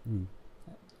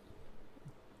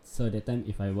so that time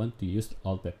if I want to use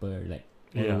all paper like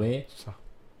all the way,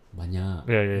 banyak.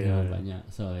 Yeah.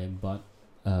 Banyak. So I bought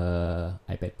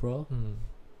iPad Pro.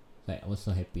 Like I was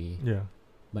so happy. Yeah.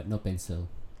 But no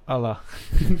pencil. Alah.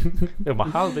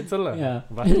 Mahal pencil lah. Yeah.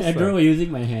 I draw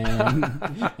using my hand.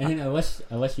 And then I watch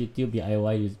YouTube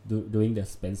DIY doing the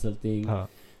pencil thing.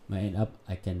 I end up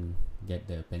I can get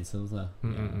the pencils lah.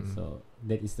 So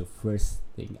that is the first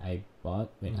thing I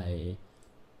bought when I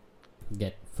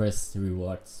get first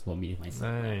rewards for me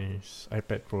myself. Nice.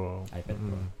 iPad Pro.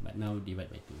 But now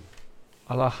divide by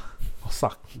 2. Alah,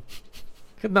 osak.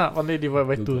 Kena pandai divide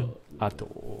by 2.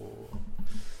 Aduh.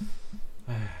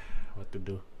 What to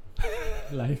do?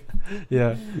 Life.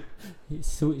 Yeah.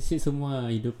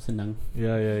 Semua hidup senang.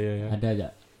 Yeah. Ada aja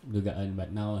dugaan,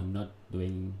 but now I'm not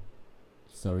doing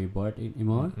storyboard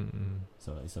anymore.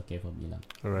 So it's okay for me lah.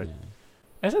 Alright.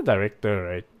 As a director,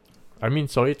 right? I mean,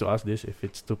 sorry to ask this if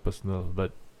it's too personal,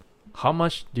 but how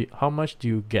much do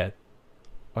you get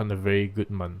on a very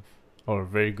good month or a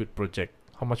very good project?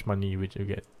 How much money would you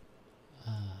get?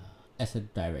 As a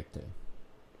director.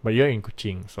 But you're in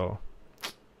Kuching, so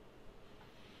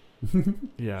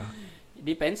yeah. It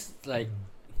depends. Like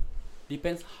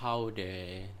depends how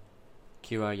they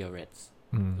kira your rates.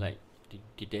 Like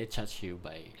did they charge you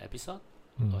by episode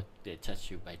or they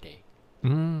charge you by day?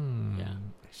 Yeah.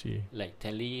 I see. Like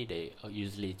tele, they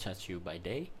usually charge you by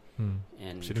day,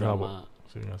 and drama.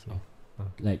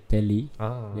 Like tele,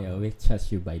 they always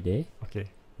charge you by day. Okay.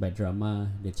 By drama,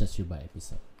 they charge you by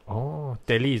episode. Oh,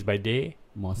 tele is by day.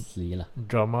 Mostly lah.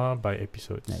 Drama by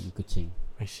episodes. Like in Kuching.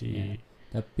 I see. Yeah.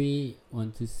 Tapi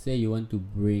want to say you want to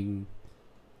bring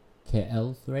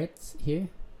KL threads here,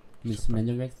 Miss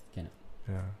Semenanjung threads cannot.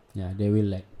 Yeah, they will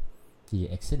like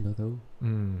accent dah kau.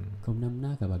 Kau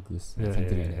menang kah bagus.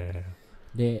 Something like that.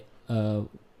 They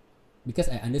because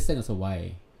I understand also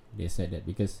why they said that,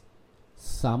 because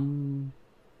some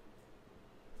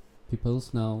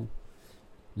people's now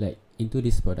like into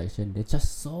this production they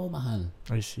just so mahal.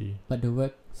 I see. But the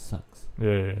work sucks.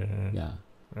 Yeah.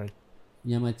 Right.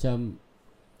 Yang macam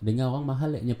dengar orang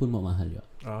mahal, nya pun mau mahal juga.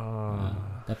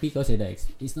 Tapi kau say that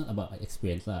it's not about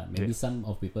experience lah. Maybe some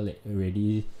of people that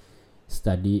already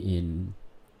study in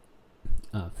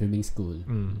filming school,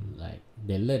 like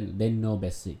they know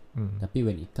basic. Tapi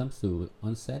when it comes to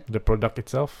on set, the product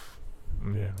itself,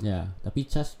 tapi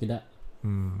charge tidak.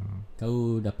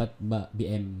 Kau dapat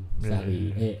BM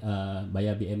sehari,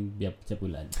 bayar BM biar setiap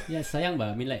bulan. Sayang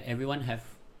bah. I mean like everyone have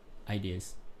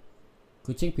ideas.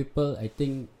 Kuching people, I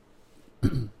think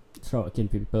Sarawak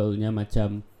people nya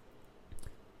macam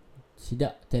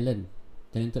tidak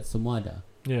talented semua ada.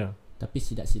 Tapi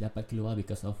tidak dapat keluar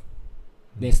because of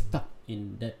they stuck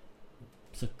in that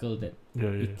circle that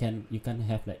you can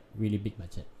have like really big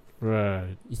budget.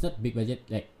 Right. It's not big budget,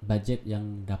 like budget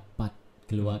yang dapat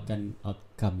keluarkan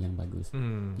outcome yang bagus.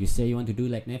 You say you want to do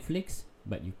like Netflix,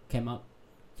 but you came out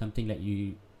something like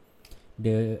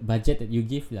the budget that you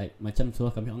give like macam suruh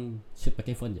kami orang shoot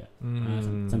pakai phone je.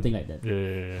 Something like that.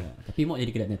 Yeah. Tapi mau jadi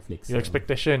kedai Netflix. Your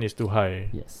expectation is too high.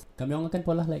 Yes. Kami orang akan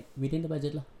pola like within the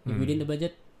budget lah. If within the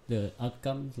budget, the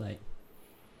outcomes like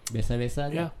biasa-biasa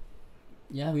je.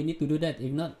 Yeah, we need to do that.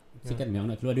 If not, sikan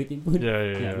memang nak keluar duit pun.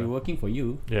 Yeah. We're working for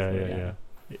you. Yeah.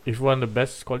 If you want the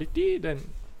best quality, then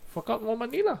fork out more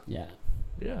money lah. Yeah.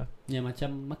 Ya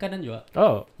macam makanan juga.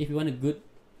 If you want a good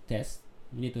taste,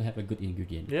 you need to have a good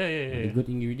ingredient. Yeah. The good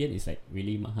ingredient is like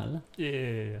really mahal lah.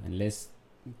 Yeah. Unless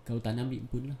kau tanam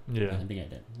pun lah. Something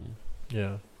like that.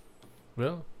 Yeah.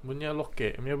 Well, punya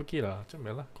lokek, punya pergi lah. Macam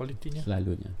lah kualitinya.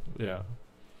 Selalunya. Yeah.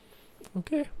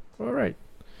 Okay. Alright.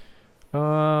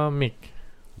 Mick.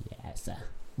 Yes.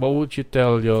 What would you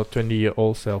tell your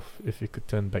 20-year-old self if you could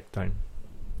turn back time?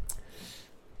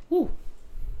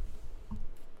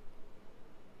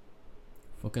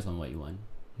 Focus on what you want.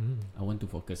 I want to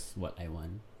focus what I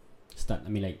want.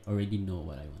 Already know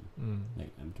what I want. Like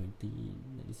I'm 20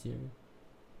 this year.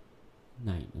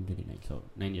 I'm 29. So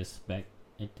 9 years back,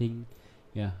 I think,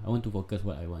 I want to focus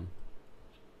what I want.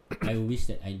 I wish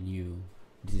that I knew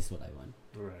this is what I want.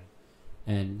 Right.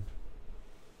 And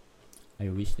I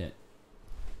wish that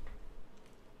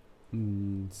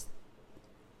I'm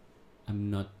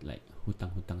not like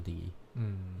hutang thingy.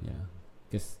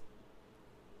 Because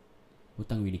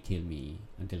hutang really killed me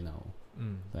until now.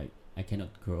 Like I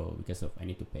cannot grow because of I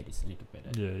need to pay this, I need to pay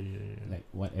that. Yeah. Like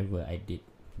whatever I did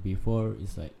before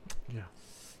is like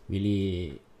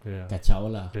really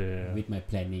kacau lah with my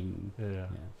planning.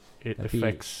 It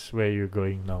affects where you're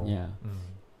going now.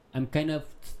 I'm kind of,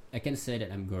 I can say that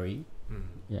I'm growing.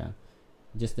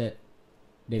 Just that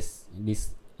this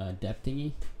debt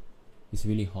thingy is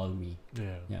really hold me.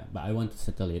 But I want to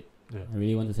settle it. I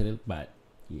really want to settle, but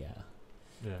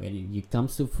when it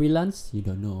comes to freelance, you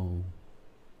don't know.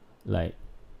 Like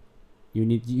you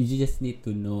just need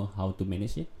to know how to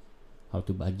manage it, how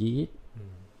to bagi it.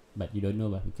 But you don't know,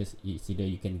 because it's either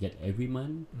you can get every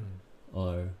month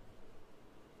or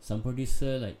some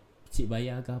producer like cik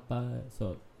bayar ke apa.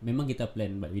 So memang kita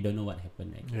plan, but we don't know what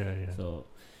happened next. So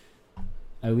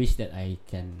I wish that I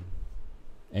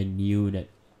knew that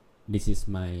this is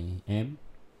my aim,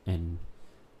 and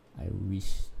I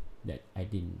wish that I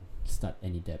didn't start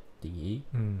any debt thingy.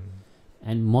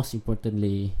 And most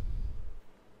importantly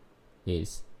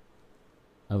is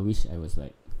I wish I was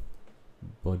like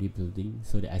bodybuilding,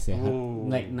 so that I say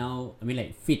like now, I mean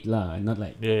like fit lah, not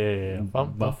like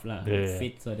buff lah,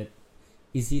 fit, so that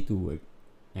easy to work.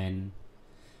 And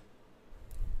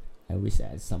I wish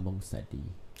I had sambung study.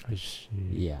 I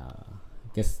see.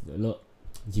 Because lo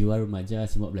jiwa remaja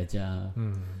semua belajar.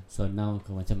 So now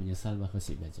kau macam menyesal bahawa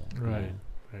kau belajar. Right.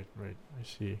 I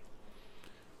see.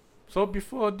 So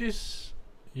before this,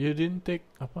 you didn't take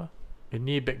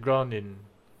any background in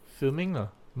filming lah?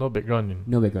 No background in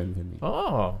filming.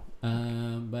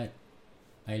 But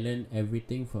I learned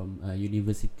everything from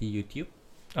university YouTube.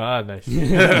 Nice.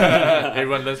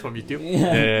 Everyone learns from YouTube.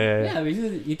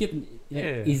 Because YouTube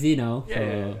easy now.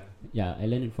 I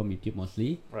learned it from YouTube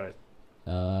mostly. Right.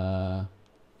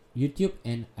 YouTube,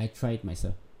 and I tried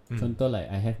myself. Contoh like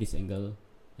I have this angle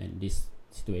and this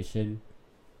situation.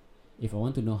 If I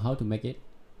want to know how to make it,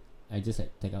 I just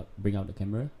like bring out the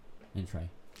camera and try.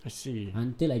 I see.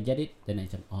 Until I get it, then I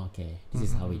jump. Okay, this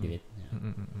is how we do it.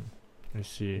 I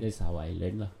see. That's how I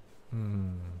learn lah.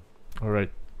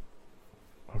 Alright.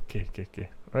 Okay.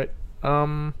 Right.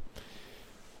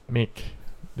 Mick,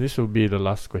 this will be the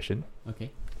last question.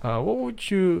 Okay. What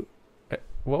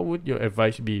would your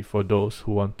advice be for those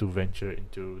who want to venture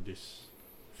into this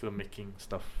filmmaking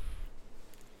stuff?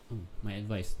 My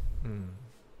advice.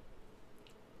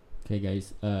 Okay,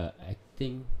 guys. I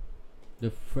think the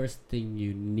first thing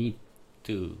you need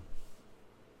to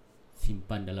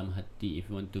simpan dalam hati if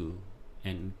you want to,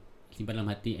 and simpan dalam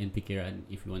hati and pikiran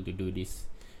if you want to do this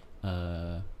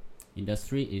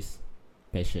industry is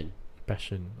passion.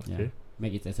 Okay.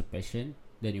 Make it as a passion,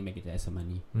 then you make it as a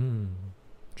money.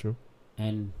 True.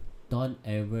 And don't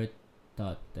ever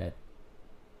thought that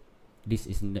this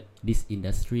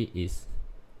industry is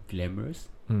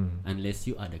glamorous unless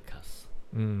you are the cast.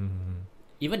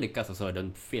 Even the cast also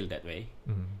don't feel that way.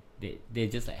 They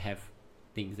just like have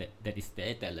things that is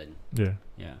their talent.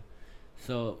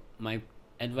 So my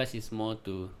advice is more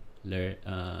to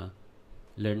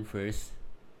learn first.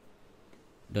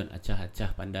 Don't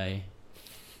acah-acah pandai.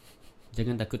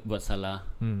 Jangan takut buat salah.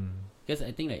 Because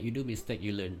I think like you do mistake,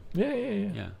 you learn.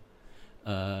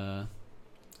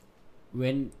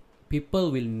 When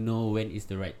people will know when is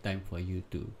the right time for you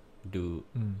to do.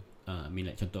 I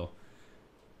mean, like contoh,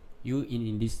 you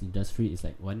in this industry is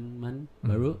like 1 month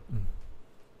baru,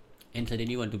 and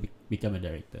suddenly you want to become a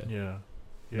director. Yeah.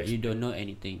 But you don't know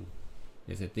anything.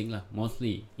 That's the thing lah.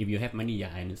 Mostly, if you have money,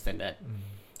 I understand that.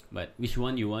 But which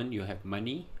one you want? You have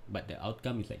money, but the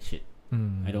outcome is like shit.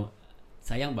 I don't.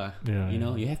 Sayang bah. Yeah, you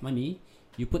know, you have money,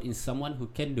 you put in someone who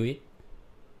can do it.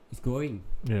 It's growing.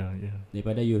 Yeah.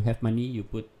 Daripada you have money, you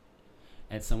put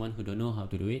at someone who don't know how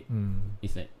to do it.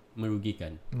 It's like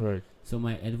merugikan. Right. So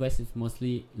my advice is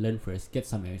mostly learn first, get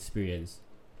some experience.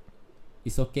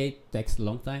 It's okay, takes a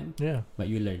long time. Yeah.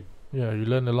 But you learn. Yeah, you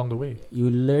learn along the way.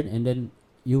 You learn and then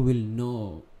you will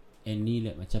know any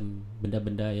like macam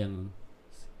benda-benda yang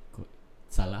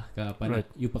salah ke apa. Right.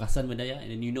 You perasan benda ya,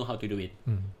 and then you know how to do it.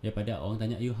 Daripada orang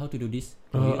tanya you how to do this,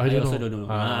 I also know. don't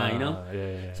know. You know.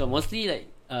 Yeah. So mostly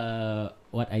like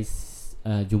what I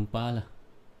jumpa lah.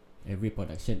 Every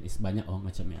production is banyak orang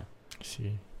macam ya.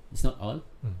 See. It's not all.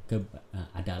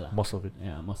 Ada lah. Most of it.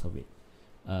 Yeah, most of it.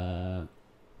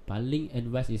 Paling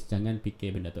advice is jangan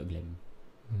fikir benda tu glam.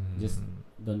 Just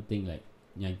don't think like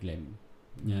nya glam.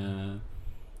 Nya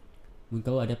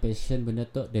kau ada passion benda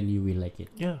tu, then you will like it.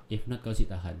 Yeah. If not, kau si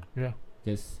tahan. Yeah.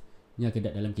 Just nya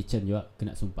kedak dalam kitchen juga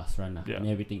kena sumpah serana. Yeah.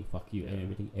 And everything fuck you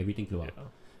and everything keluar.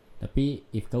 Yeah. Tapi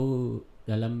if kau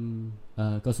dalam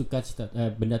kau suka cita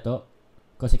benda tu,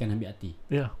 kau akan ambil hati.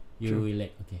 Yeah. You True. will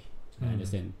like okay. I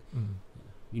understand.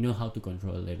 You know how to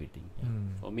control everything.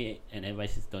 Yeah. For me, an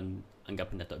advice is don't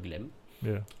anggap benda tu glam.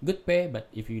 Yeah. Good pay, but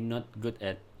if you're not good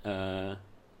at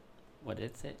what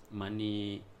did it say?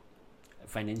 Money,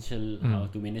 financial, how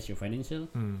to manage your financial,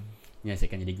 ya saya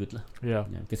akan jadi good lah. Yeah.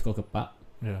 Because kau kepak,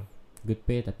 Yeah. good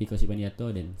pay tapi kau simpan dia tu,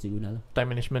 then si guna lah.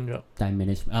 Time management juga. Time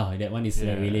management. That one is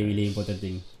a really important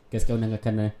thing. Because kau nak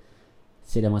akan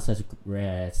si ada masa cukup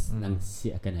rest, nang si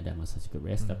akan ada masa cukup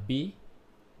rest. Tapi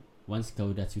once kau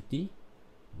dah cuti,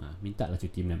 minta lah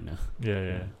cuti benar-benar.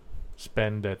 Yeah.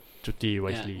 Spend that cuti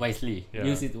wisely. Yeah, wisely. Yeah.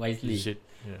 Use it wisely.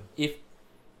 Yeah. If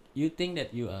you think that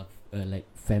you are like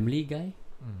family guy,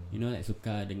 you know, like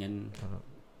suka dengan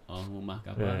orang rumah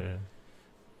ke apa, Yeah.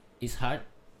 it's hard,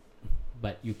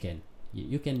 but you can.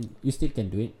 You still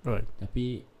can do it. Right.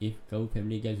 Tapi if kau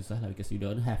family guy susah lah, because you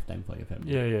don't have time for your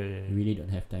family. Yeah. You really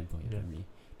don't have time for your family.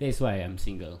 That's why I'm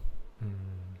single.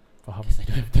 Faham. Because I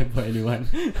don't have time for anyone.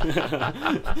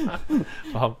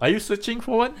 Faham. Are you searching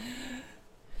for one?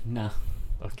 Nah.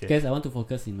 Okay. Because I want to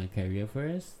focus in my career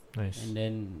first. Nice. And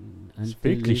then It's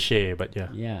very cliche, but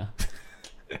yeah. Yeah.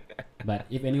 But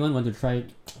if anyone want to try,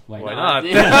 why not?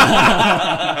 Okay.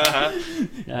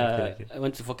 I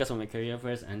want to focus on my career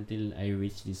first until I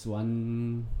reach this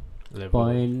one Level.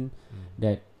 point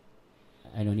that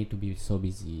I don't need to be so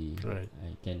busy. Right.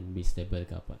 I can be stable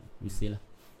ke apa. We see lah.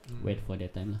 Wait for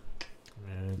that time lah.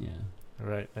 Yeah.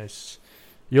 Right. Nice.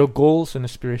 Your goals and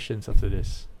aspirations after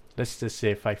this? Let's just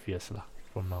say 5 years lah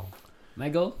from now.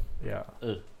 My goal? Yeah.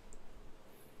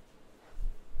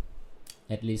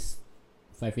 At least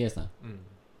 5 years lah.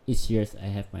 Each year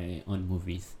I have my own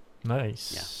movies.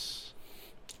 Nice. Yeah.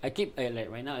 I keep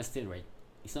like right now I still write.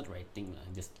 It's not writing lah.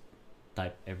 I just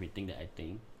type everything that I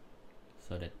think,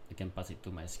 so that I can pass it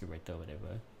to my scriptwriter or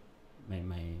whatever.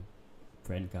 My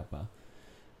friend ke apa.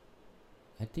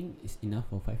 I think it's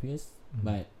enough for 5 years.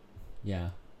 But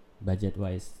yeah, budget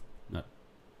wise not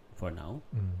for now.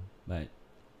 But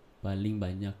paling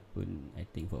banyak pun I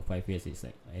think for 5 years is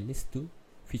like at least 2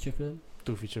 feature film.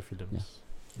 2 feature films.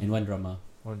 Yeah. And 1 drama.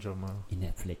 1 drama. In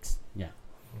Netflix. Yeah.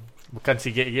 Bukan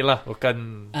sikit-sikit lah.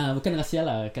 Bukan Bukan rahsia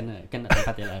lah. Kan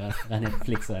tempat ya lah.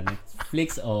 Netflix lah.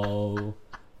 Netflix or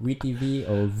WeTV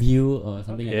or View or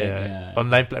something like that. Yeah.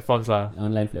 Online platforms lah.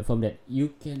 Online platform that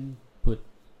you can put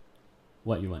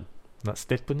what you want. Nak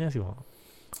state punya sih.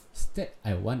 State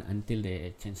I want until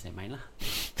they change their mind lah.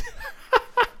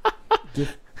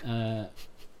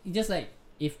 Just like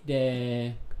if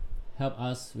they help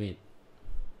us with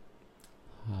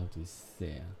how to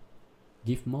say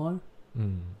give more,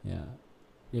 yeah,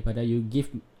 daripada you give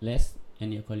less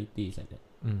and your quality is like that.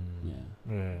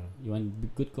 Yeah. You want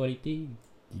good quality,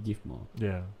 you give more.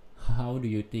 Yeah. How do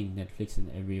you think Netflix and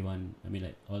everyone, I mean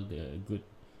like all the good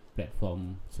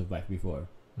platform survive before?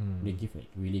 They give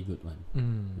like really good one.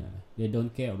 Yeah. They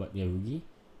don't care about their rugi,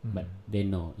 but they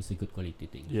know it's a good quality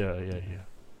thing. Yeah.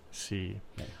 See.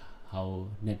 Like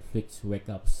how Netflix wake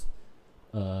ups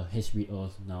HBO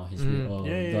now HBO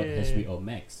got HBO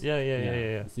Max.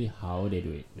 Yeah. See how they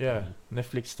do it. Yeah.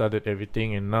 Netflix started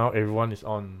everything and now everyone is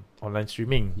on online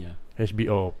streaming. Yeah.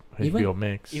 HBO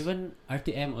Max. Even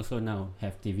RTM also now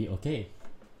have TV. Okay.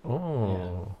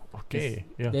 Oh, okay.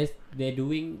 Yeah. They're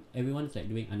doing, everyone's like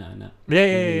doing anak-anak.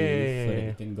 Yeah. So that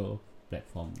they can go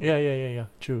platform. Yeah.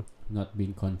 True. Not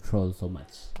being controlled so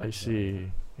much. I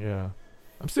see. Yeah.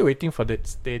 I'm still waiting for that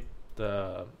state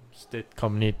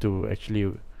company to actually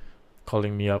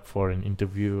calling me up for an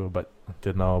interview, but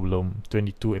until now belum.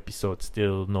 22 episodes,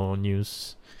 still no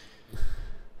news.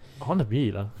 I wanna be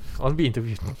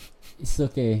interviewed. It's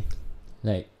okay.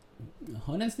 Like,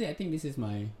 honestly, I think this is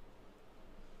my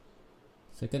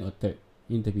second or third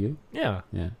interview. Yeah.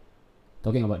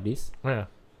 Talking about this. Yeah.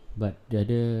 But the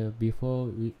other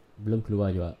before belum keluar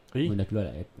juga. Dah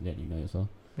keluar lah, let you know also.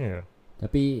 Yeah.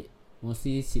 Tapi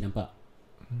mostly nampak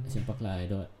lah. I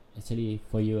don't actually,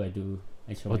 for you I do.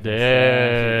 Oh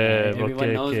damn. Everyone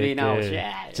knows me now.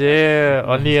 Yeah.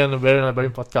 Only on the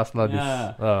Barry podcast lah.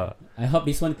 Yeah. I hope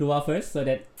this one keluar first so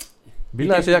that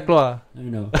bila saya keluar? I don't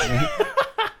know.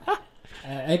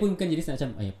 I pun bukan jadi macam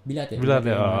bila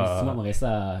semua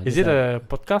merasa. Is it a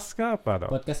podcast ke apa?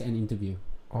 Podcast and interview.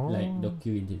 Like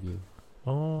docu interview.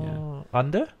 Oh. Yeah.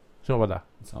 Under? Semua pada?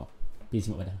 So, pilih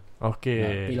semua pada.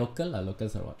 Okay. Pilih local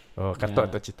Sarawak. Oh, kata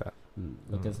atau cita.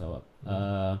 Local Sarawak.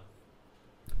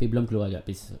 Tapi belum keluar juga.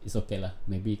 It's okay lah.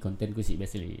 Maybe content ku si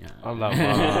basically. Alamak.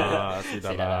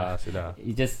 Sudah.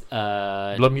 It just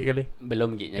belum gig kali?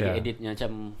 Belum gig. Jadi editnya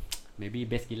macam maybe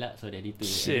best gila. So dari itu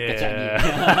kacak gig.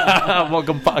 Mau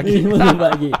gempak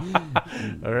lagi.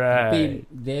 Alright. Tapi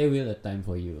there will a time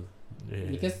for you.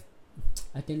 Yeah. Because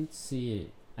I can see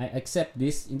it. I accept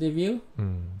this interview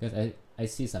because I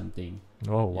see something.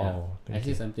 Oh wow. I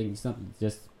see something. It's not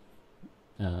just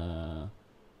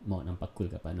mau nampak cool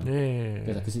ke apa, no.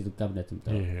 Because aku see tukar benda tu.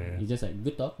 It's just like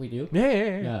good talk with you.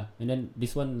 Yeah. And then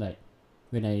this one like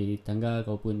when I tangga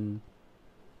kau pun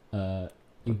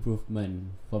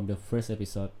improvement from the first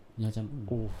episode. Macam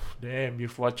damn,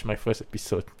 you've watched my first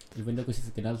episode. Even though aku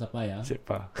kenal siapa ya.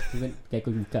 Siapa? Even kayak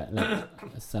aku buka like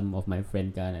some of my friend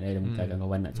kan, ada muka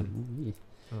kawan nak macam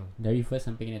dari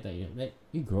first sampai kena tak, like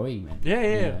you growing man.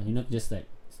 Yeah. You're not just like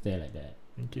stay like that.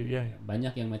 Thank you. Yeah.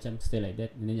 Banyak yang macam stay like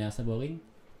that, and then yang rasa boring.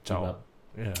 Ciao.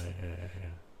 Yeah.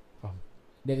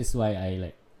 That is why I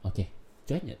like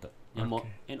join je tu. Yang mau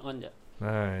and on je.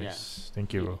 Nice.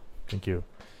 Thank you.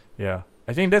 Yeah.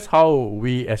 I think that's how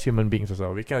we as human beings as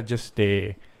well. We cannot just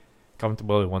stay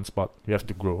comfortable in one spot. We have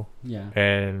to grow. Yeah.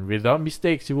 And without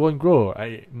mistakes, you won't grow.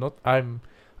 I'm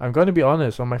going to be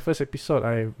honest. On my first episode,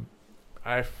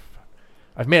 I've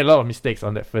made a lot of mistakes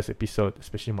on that first episode,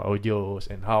 especially my audios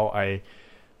and how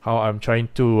I'm trying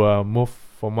to move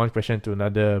from one question to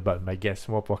another. But my guest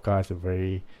Mopaka is a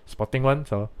very spotting one.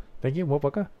 So thank you,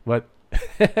 Mopaka. But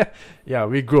yeah,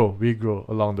 we grow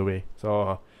along the way.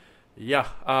 So.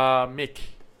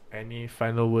 Mick, any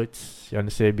final words you want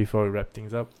to say before we wrap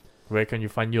things up? Where can you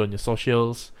find you on your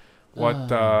socials? What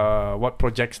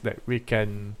projects that we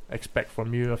can expect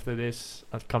from you after this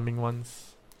upcoming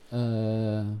ones?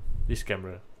 This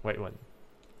camera, white one.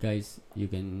 Guys, you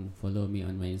can follow me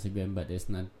on my Instagram, but there's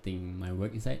nothing my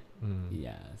work inside.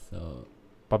 Yeah, so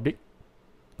public.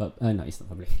 No, it's not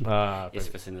public. It's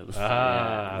personal.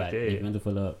 But if you want to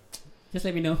follow, just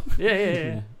let me know.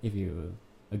 Yeah. If you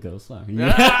a girl lah.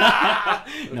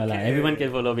 No lah, everyone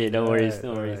can follow me. No worries.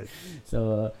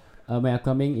 So my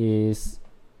upcoming is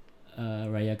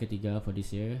Raya Ketiga for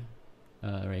this year.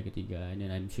 Raya Ketiga, and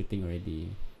then I'm shooting already.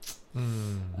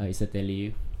 It's a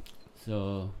tele,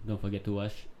 so don't forget to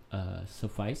watch.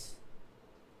 Suffice.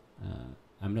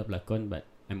 I'm not pelakon, but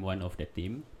I'm one of the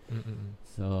team.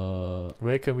 So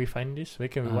where can we find this? Where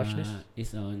can we watch this?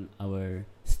 It's on our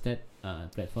stat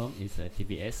platform. It's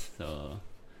TBS. So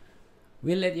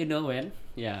we'll let you know when.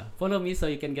 Yeah, follow me so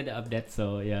you can get the update.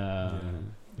 So yeah.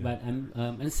 But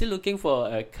I'm still looking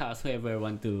for a cast. Whoever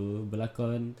want to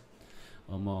berlakon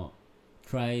or more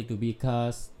try to be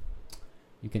cast,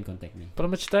 you can contact me. Apa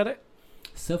nama cerita dia?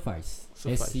 Suffice.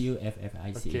 Suffice.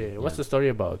 Okay, what's the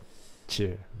story about?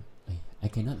 Cheer. I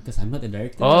cannot because I'm not the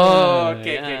director. Oh,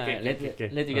 okay.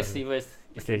 Let you guys see first.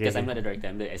 Because I'm not the director.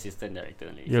 I'm the assistant director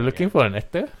only. You're looking for an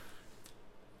actor?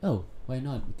 Oh, why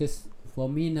not? Because for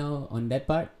me now on that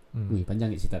part,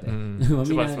 panjang cerita teh. For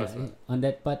me on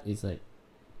that part is like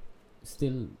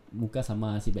still muka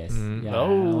sama si best. I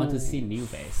want to see new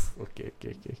face. Okay.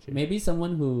 Maybe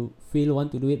someone who feel want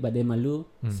to do it but they malu,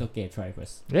 it's okay, try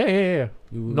first. Yeah.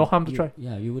 No harm to try.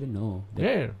 Yeah, you wouldn't know.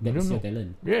 That is your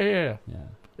talent. Yeah.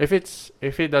 If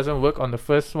it doesn't work on the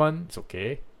first one, it's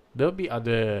okay. There'll be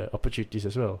other opportunities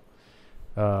as well.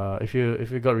 If you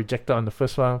got rejected on the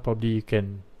first one, probably you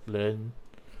can learn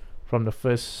from the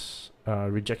first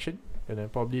rejection, and then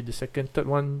probably the second, third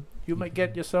one you might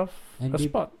get yourself a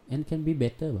spot and can be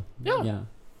better. Yeah.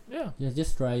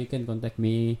 Just try. You can contact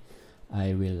me.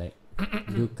 I will like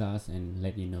do cast and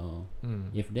let you know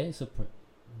if there's a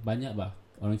banyak bah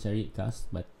orang cari cast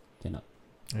but cannot.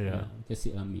 Yeah.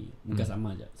 Kasi kami muka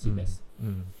sama aja si best.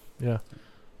 Yeah.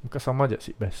 Muka sama aja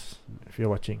si best. If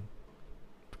you're watching.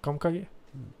 Tukar muka lagi.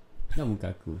 Dah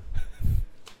muka aku.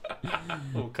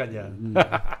 Mukanya.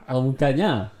 Oh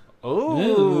mukanya. Oh.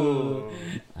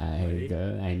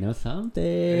 I know something.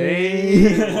 Hey,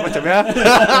 macam ya.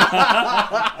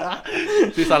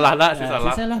 Si salah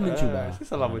mencuba. Si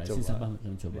salah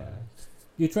mencuba.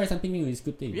 You try something new is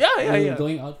good thing. Yeah.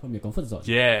 Going out from your comfort zone.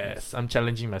 Yes, I'm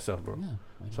challenging myself, bro. Yeah,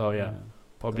 so yeah,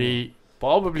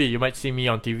 probably you might see me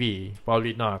on TV.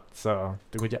 Probably not. So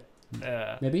tunggu je.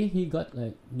 Maybe he got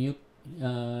like new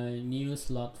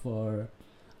slot for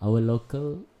our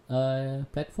local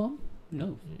platform.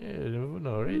 No. Yeah,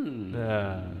 no, right?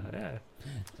 Yeah.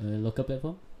 Local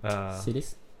platform.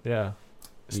 Cities. Yeah.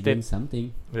 State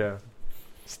something. Yeah.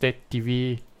 State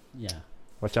TV. Yeah.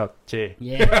 Watch out, Che.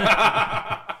 Yeah.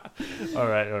 All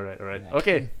right.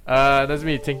 Okay.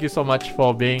 Nazmi, thank you so much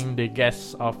for being the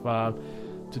guest of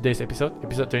today's episode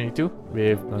 22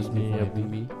 with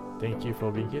Nazmi. Thank you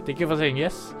for being here. Thank you for saying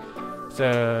yes. It's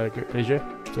a great pleasure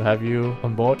to have you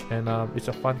on board, and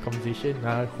it's a fun conversation.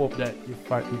 I hope that you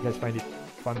guys find it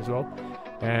fun as well.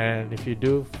 And if you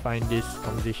do find this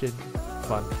conversation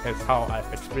fun as how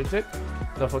I've experienced it,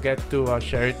 don't forget to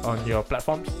share it on your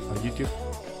platforms on YouTube.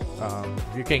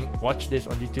 You can watch this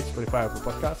on YouTube, Spotify, Apple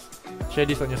Podcasts. Share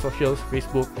this on your socials: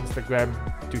 Facebook, Instagram,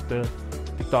 Twitter,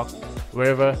 TikTok,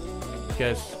 wherever.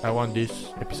 Because I want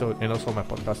this episode and also my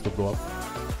podcast to blow up.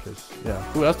 Yeah,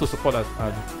 who else to support us?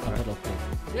 Support local.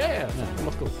 Yeah,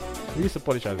 local. We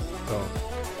support each other. So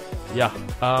yeah,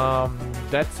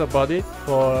 that's about it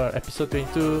for episode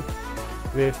 22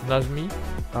 with Nazmi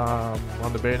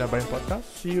on the Berina Bayan podcast.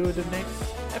 See you in the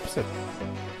next episode.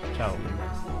 Ciao.